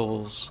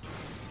 crystals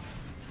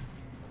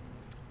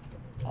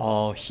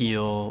all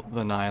heal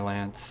the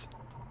Nihilanth.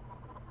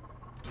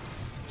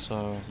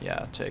 So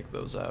yeah, take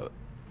those out.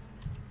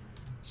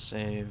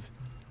 Save.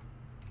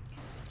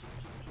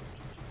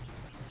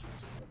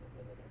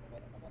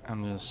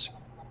 I'm just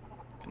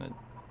gonna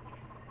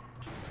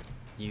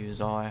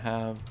use all I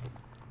have.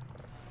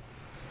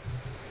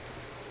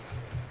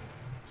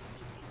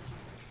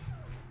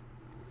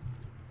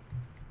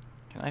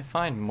 Can I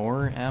find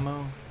more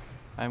ammo?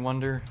 I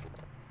wonder.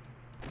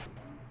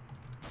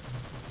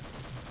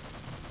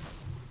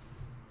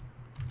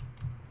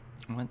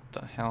 What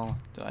the hell?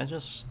 I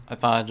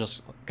thought I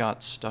just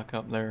got stuck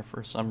up there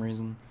for some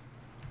reason.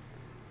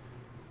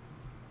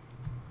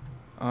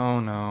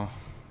 Oh no.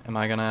 Am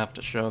I gonna have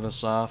to show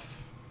this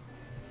off?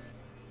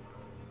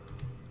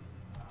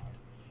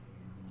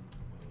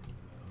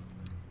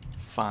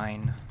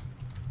 Fine.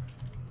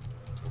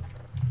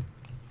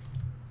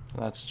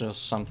 That's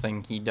just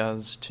something he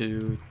does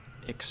to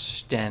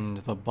extend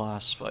the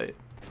boss fight,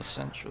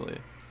 essentially.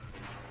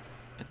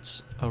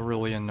 It's a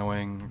really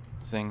annoying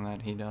thing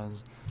that he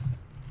does.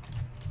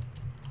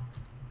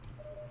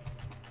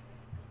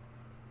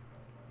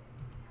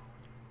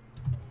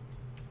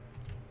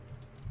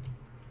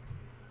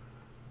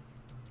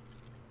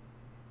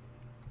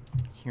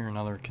 Here,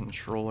 another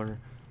controller.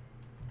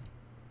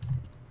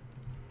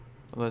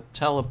 The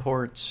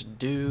teleports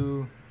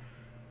do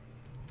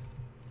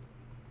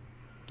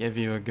give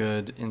you a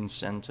good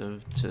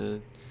incentive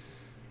to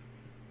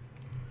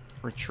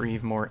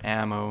retrieve more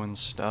ammo and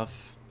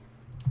stuff.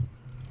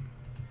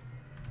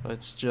 But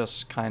it's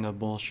just kind of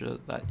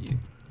bullshit that you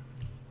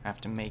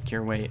have to make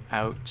your way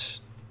out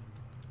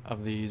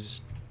of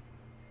these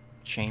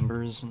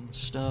chambers and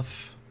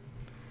stuff.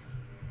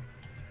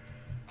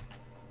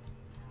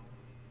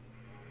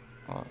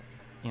 Well,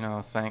 you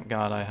know, thank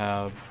God I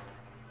have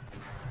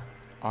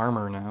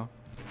armor now.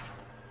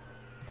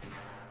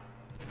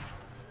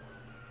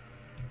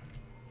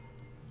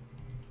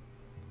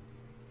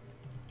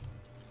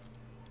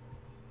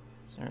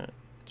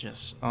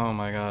 Just, oh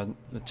my god,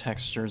 the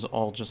textures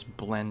all just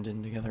blend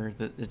in together.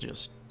 It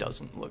just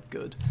doesn't look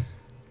good.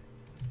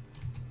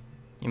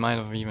 You might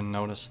have even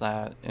noticed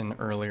that in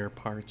earlier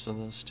parts of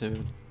this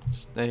too.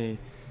 They,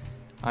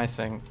 I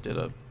think, did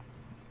a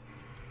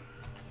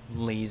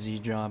lazy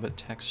job at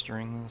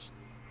texturing this.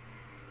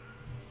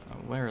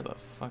 Where the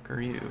fuck are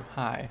you?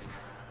 Hi.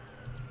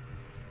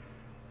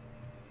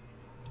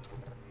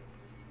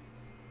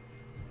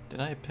 Did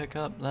I pick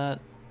up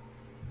that?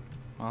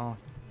 Well,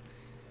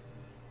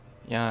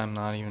 yeah, I'm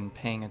not even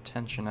paying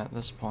attention at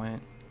this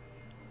point.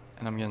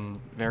 And I'm getting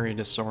very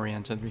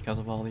disoriented because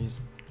of all these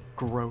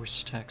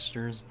gross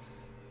textures.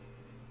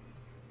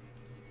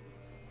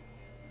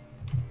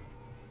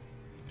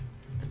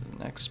 There's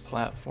the next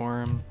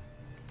platform.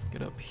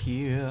 Get up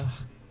here.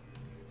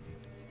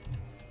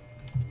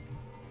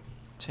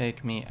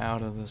 Take me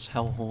out of this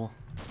hellhole.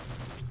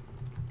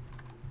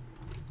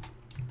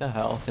 The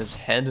hell? His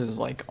head is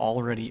like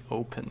already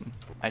open.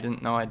 I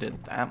didn't know I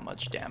did that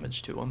much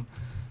damage to him.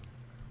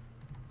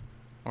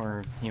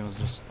 Or he was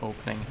just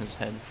opening his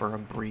head for a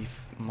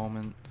brief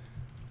moment.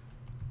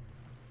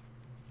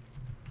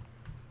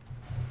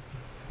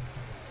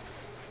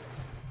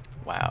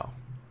 Wow.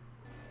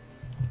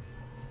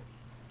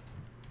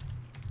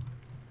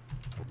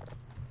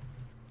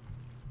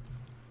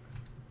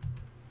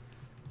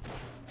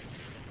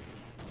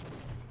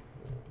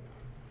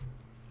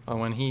 But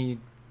when he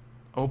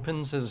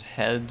opens his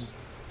head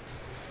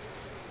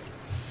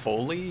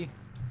fully,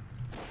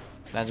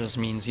 that just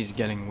means he's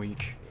getting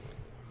weak.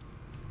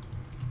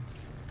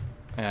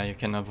 Yeah, you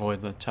can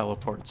avoid the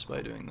teleports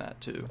by doing that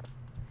too.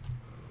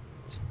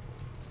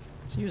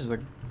 Let's use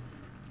the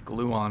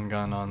glue-on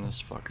gun on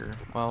this fucker.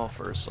 Well,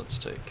 first let's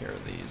take care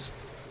of these.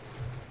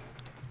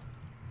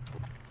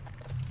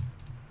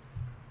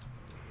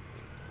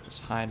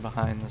 Just hide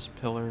behind this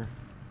pillar.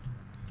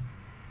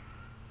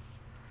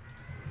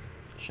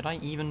 Should I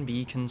even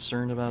be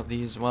concerned about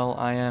these? Well,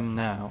 I am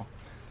now.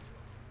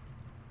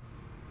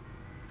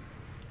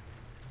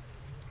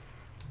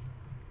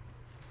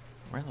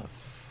 Where the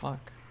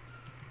fuck?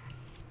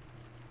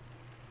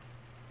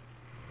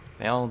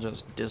 They all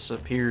just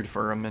disappeared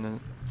for a minute.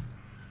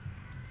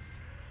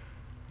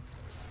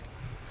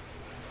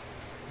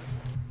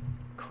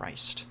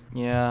 Christ.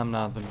 Yeah, I'm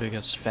not the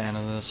biggest fan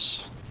of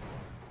this.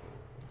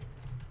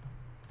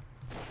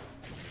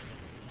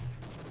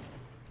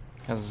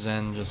 Because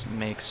Zen just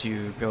makes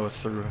you go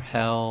through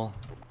hell.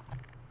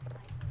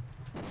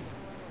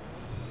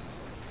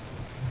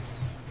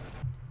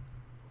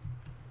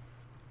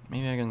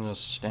 Maybe I can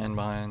just stand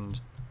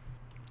behind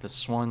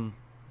this one.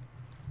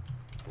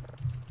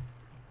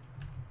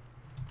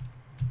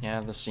 Yeah,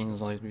 this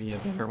seems like to be a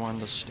better one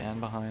to stand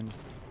behind.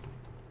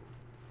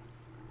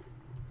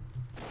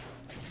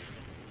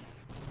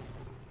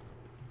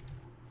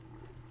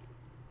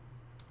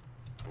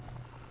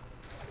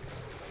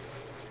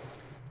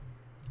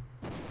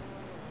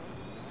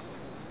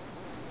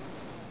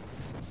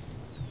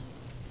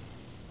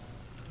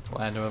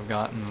 Glad to have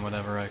gotten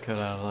whatever I could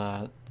out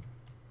of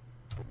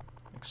that.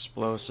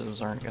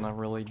 Explosives aren't gonna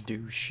really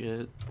do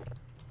shit.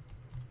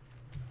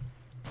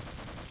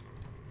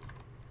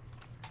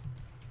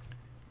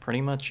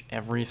 Pretty much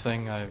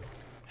everything I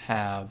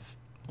have,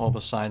 well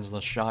besides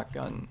the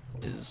shotgun,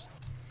 is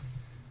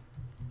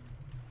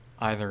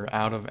either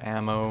out of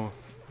ammo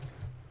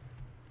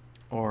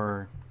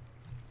or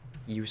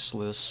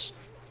useless.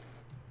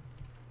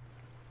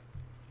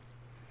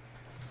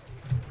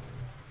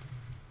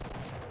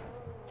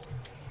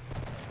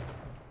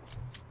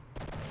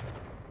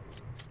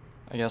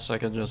 I guess I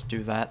could just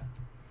do that.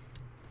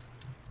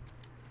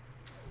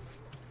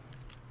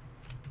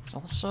 It's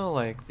also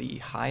like the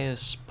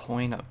highest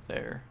point up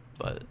there,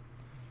 but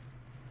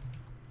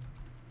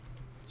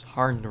it's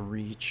hard to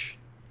reach.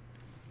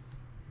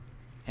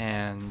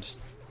 And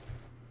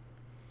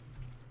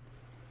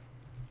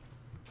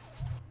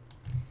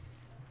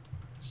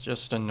it's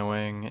just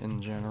annoying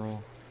in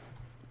general.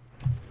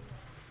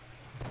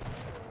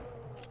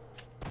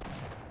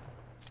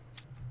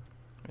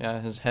 Yeah,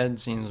 his head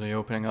seems to be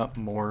opening up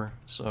more,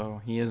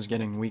 so he is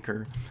getting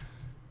weaker.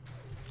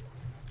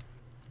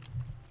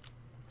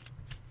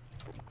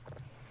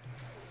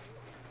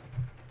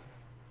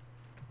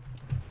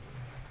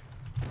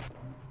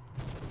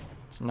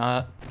 It's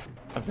not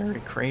a very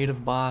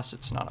creative boss,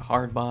 it's not a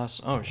hard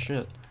boss. Oh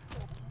shit.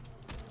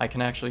 I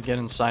can actually get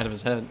inside of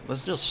his head.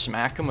 Let's just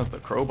smack him with the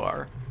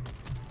crowbar.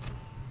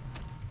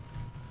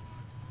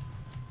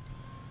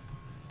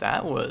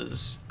 That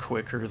was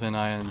quicker than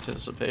I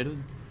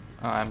anticipated.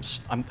 I'm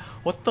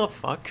what the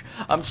fuck?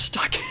 I'm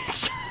stuck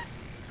inside.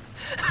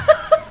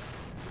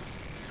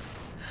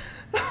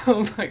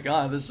 Oh my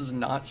god, this is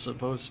not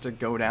supposed to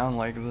go down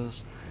like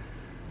this.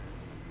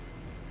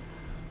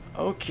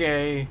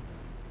 Okay.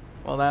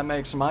 Well, that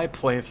makes my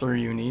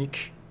playthrough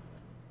unique.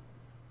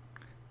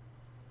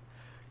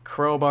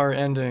 Crowbar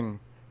ending.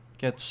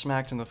 Get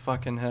smacked in the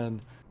fucking head.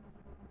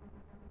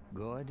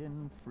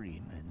 Gordon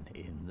Freeman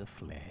in the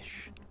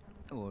flesh.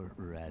 Or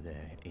rather,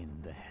 in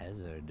the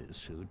hazard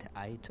suit,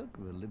 I took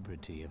the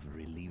liberty of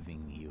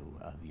relieving you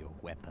of your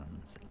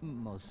weapons.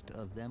 Most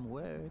of them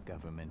were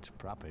government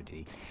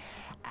property.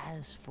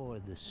 As for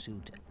the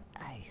suit,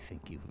 I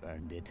think you've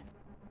earned it.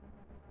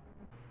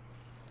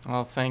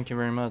 Well, thank you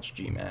very much,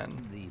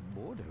 G-Man. The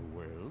border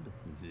world,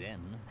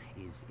 Zen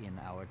is in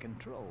our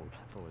control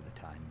for the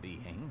time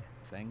being,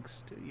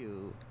 thanks to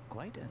you.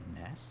 Quite a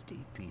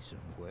nasty piece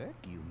of work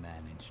you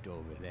managed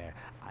over there.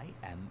 I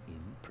am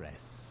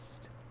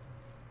impressed.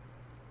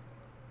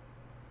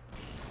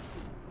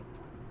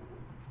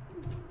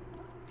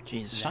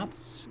 Jeez, stop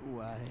That's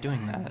why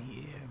doing I'm that.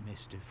 here,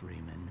 Mr.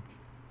 Freeman.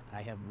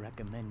 I have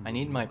recommended I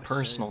need my your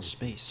personal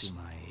services space. to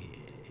my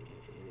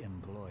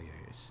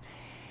employers,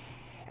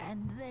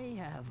 and they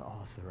have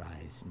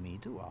authorized me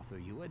to offer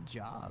you a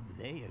job.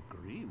 They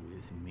agree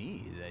with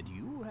me that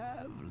you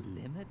have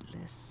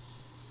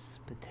limitless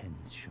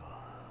potential.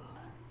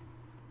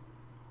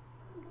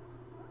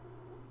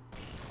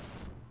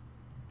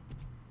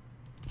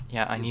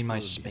 Yeah, I You need my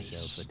proved space.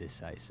 yourself a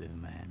decisive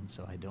man,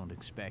 so I don't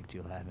expect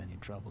you'll have any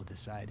trouble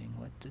deciding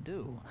what to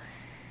do.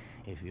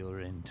 If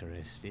you're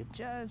interested,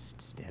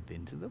 just step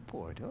into the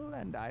portal,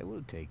 and I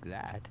will take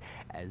that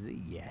as a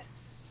yes.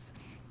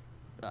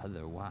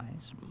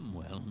 Otherwise,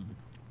 well,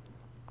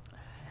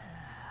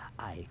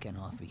 I can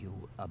offer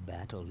you a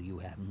battle you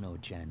have no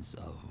chance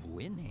of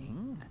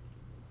winning.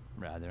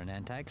 Rather an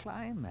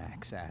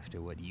anticlimax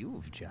after what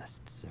you've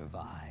just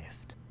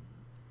survived.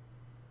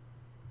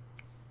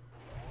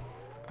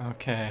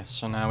 Okay,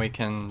 so now we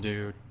can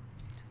do...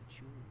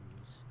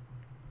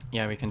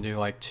 Yeah, we can do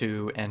like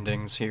 2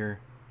 endings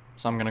here.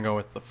 So I'm gonna go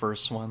with the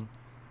first one.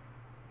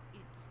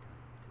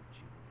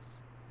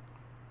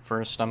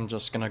 First, I'm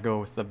just gonna go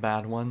with the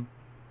bad one.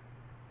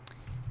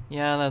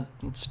 Yeah,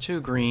 it's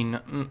too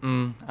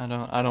green.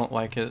 I don't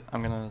like it.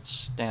 I'm gonna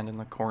stand in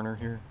the corner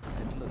here.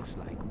 It looks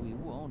like we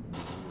won't be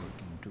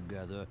working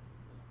together.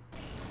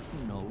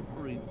 No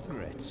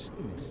regrets,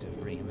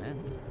 Mr.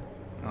 Freeman.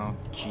 Oh,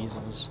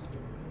 Jesus.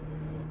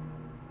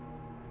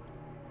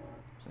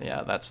 So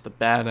yeah, that's the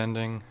bad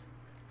ending.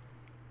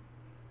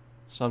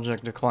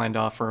 Subject declined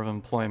offer of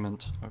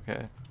employment.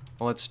 Okay.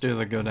 Well, let's do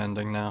the good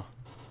ending now.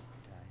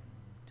 Time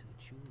to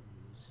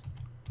choose.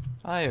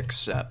 I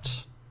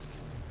accept.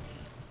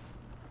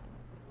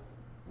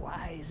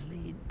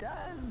 Wisely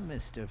done,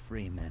 Mr.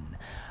 Freeman.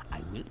 I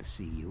will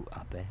see you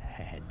up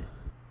ahead.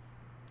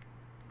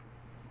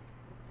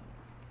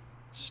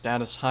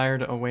 Status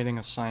hired, awaiting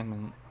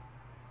assignment.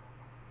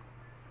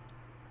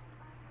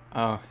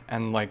 Oh,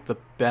 and like the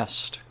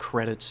best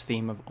credits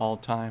theme of all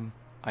time,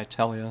 I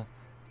tell ya.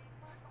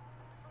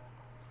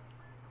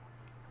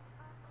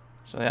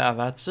 So yeah,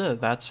 that's it.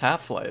 That's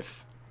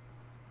Half-Life.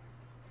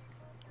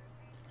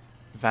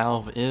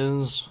 Valve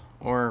is,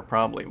 or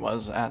probably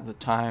was at the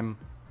time,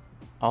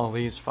 all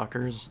these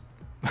fuckers.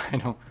 I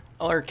know.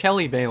 Or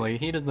Kelly Bailey,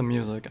 he did the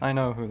music. I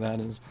know who that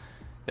is.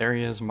 There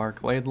he is,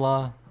 Mark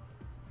Laidlaw.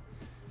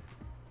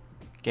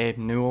 Gabe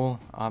Newell,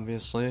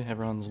 obviously.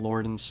 Everyone's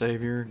Lord and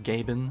Savior.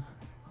 Gaben.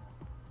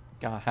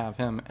 Gotta have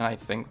him, and I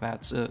think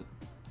that's it.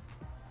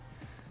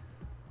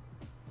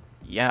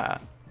 Yeah.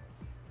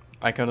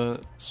 I could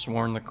have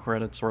sworn the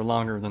credits were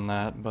longer than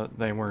that, but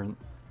they weren't.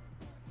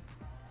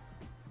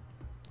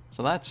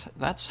 So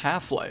that's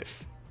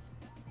Half-Life.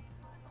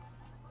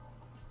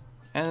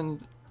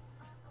 And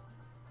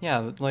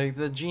yeah, like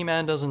the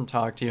G-Man doesn't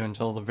talk to you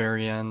until the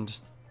very end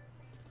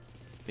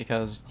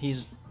because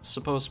he's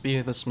supposed to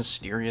be this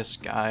mysterious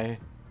guy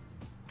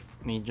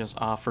and he just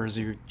offers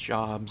you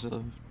jobs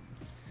of,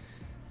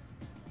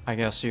 I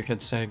guess you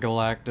could say,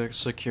 galactic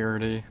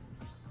security.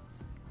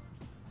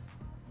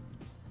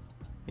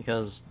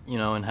 Because, you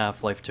know, in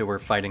Half-Life 2 we're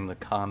fighting the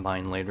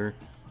Combine later.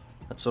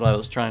 That's what I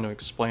was trying to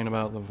explain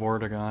about the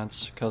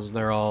Vortigaunts, because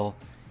they're all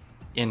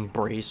in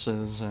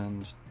braces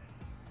and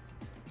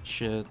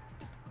shit.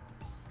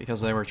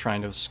 Because they were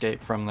trying to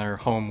escape from their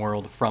home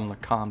world from the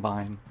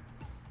Combine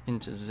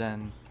into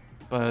Zen.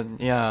 But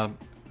yeah,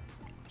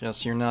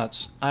 Jess, you're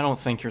nuts. I don't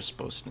think you're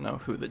supposed to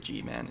know who the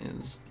G-Man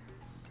is.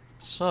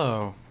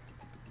 So,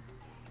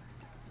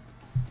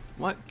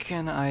 what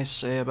can I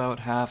say about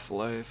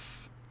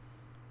Half-Life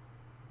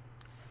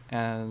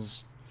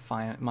as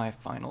my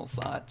final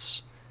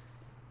thoughts?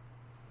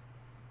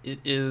 It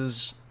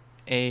is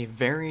a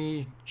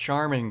very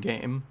charming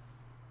game.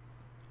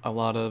 A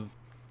lot of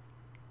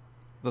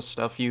the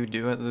stuff you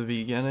do at the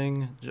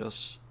beginning,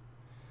 just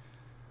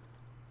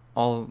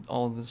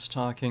all this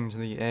talking to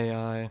the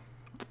AI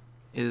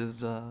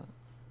is that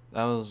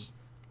was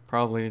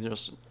probably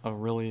just a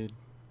really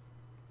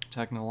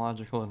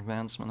technological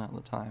advancement at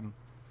the time.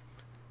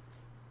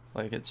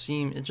 Like it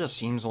just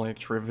seems like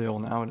trivial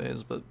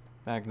nowadays, but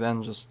back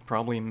then just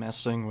probably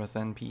messing with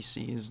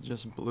NPCs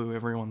just blew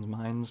everyone's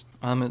minds.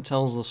 It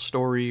tells the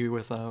story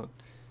without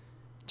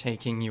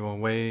taking you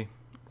away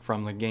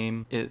from the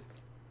game. It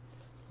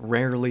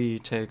rarely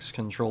takes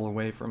control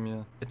away from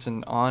you. It's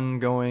an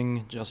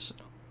ongoing, just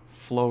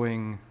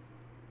flowing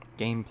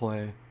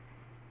gameplay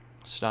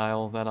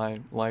style that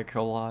I like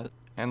a lot.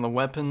 And the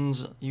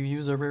weapons you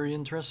use are very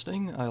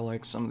interesting. I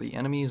like some of the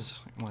enemies,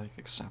 like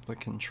except the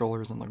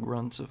controllers and the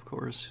grunts, of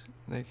course.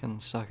 They can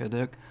suck a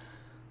dick.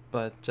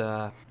 But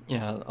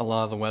yeah, a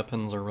lot of the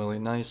weapons are really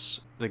nice.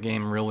 The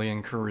game really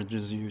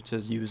encourages you to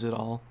use it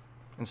all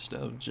instead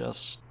of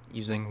just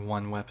using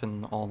one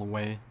weapon all the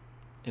way.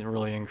 it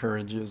really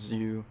encourages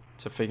you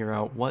to figure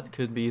out what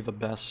could be the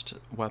best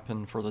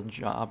weapon for the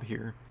job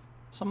here.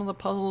 Some of the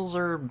puzzles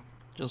are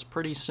just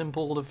pretty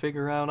simple to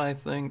figure out, I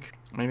think.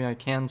 Maybe I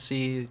can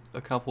see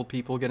a couple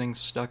people getting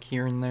stuck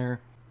here and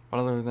there, but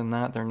other than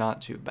that, they're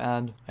not too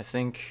bad. I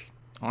think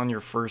on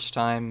your first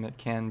time, it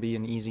can be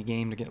an easy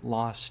game to get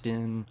lost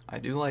in. I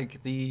do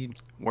like the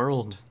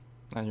world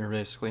that you're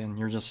basically in.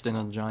 You're just in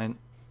a giant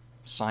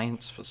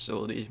science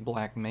facility,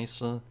 Black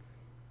Mesa.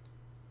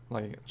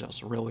 Like,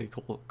 just really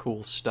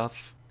cool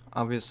stuff.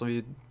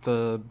 Obviously,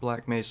 the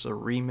Black Mesa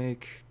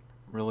remake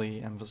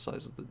really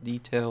emphasizes the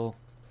detail,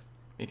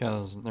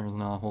 because there's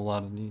not a whole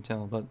lot of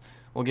detail, but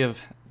we'll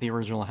give the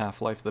original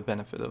Half-Life the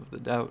benefit of the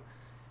doubt,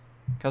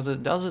 because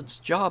it does its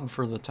job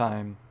for the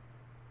time.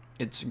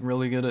 It's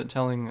really good at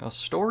telling a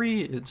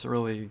story, it's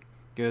really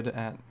good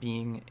at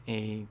being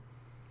a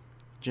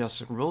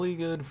just really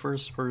good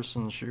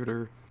first-person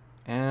shooter,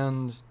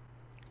 and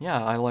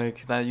yeah, I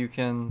like that you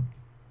can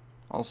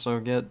also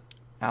get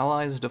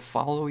allies to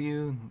follow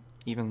you,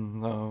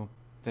 even though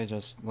they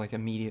just, like,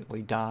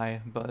 immediately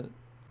die, but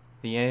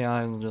the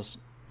AI is just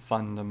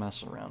fun to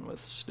mess around with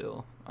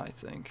still, I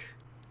think.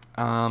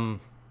 Well,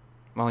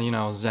 you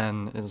know,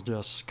 Zen is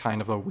just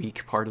kind of a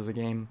weak part of the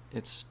game.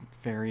 It's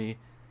very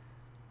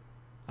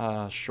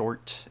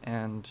short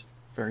and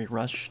very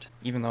rushed,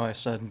 even though I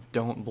said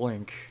don't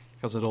blink,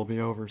 because it'll be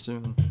over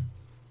soon.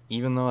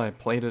 Even though I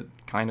played it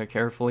kind of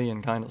carefully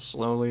and kind of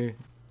slowly,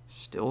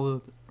 still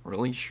a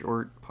really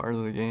short part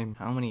of the game.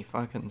 How many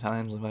fucking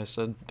times have I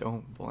said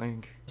don't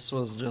blink? This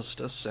was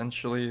just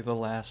essentially the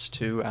last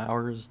 2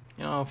 hours.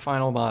 You know,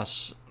 final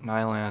boss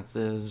Nihilanth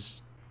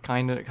is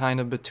kind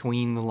of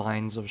between the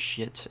lines of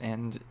shit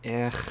and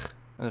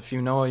If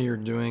you know what you're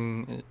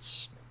doing,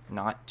 it's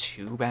not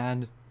too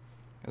bad.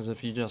 Because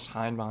if you just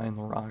hide behind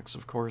the rocks,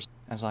 of course,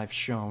 as I've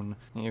shown,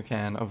 you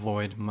can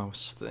avoid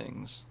most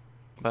things.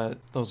 But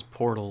those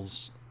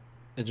portals,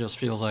 it just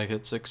feels like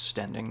it's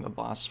extending the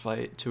boss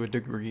fight to a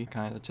degree.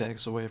 Kind of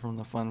takes away from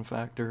the fun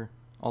factor.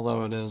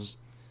 Although it is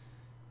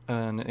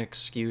an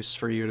excuse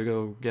for you to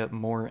go get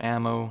more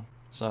ammo,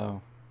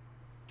 so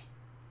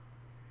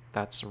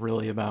that's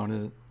really about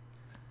it.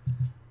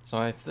 So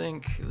I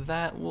think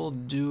that will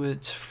do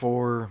it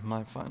for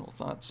my final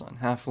thoughts on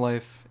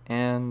Half-Life,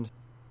 and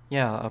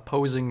yeah,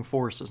 Opposing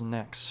Force is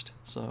next,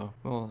 so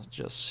we'll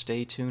just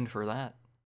stay tuned for that.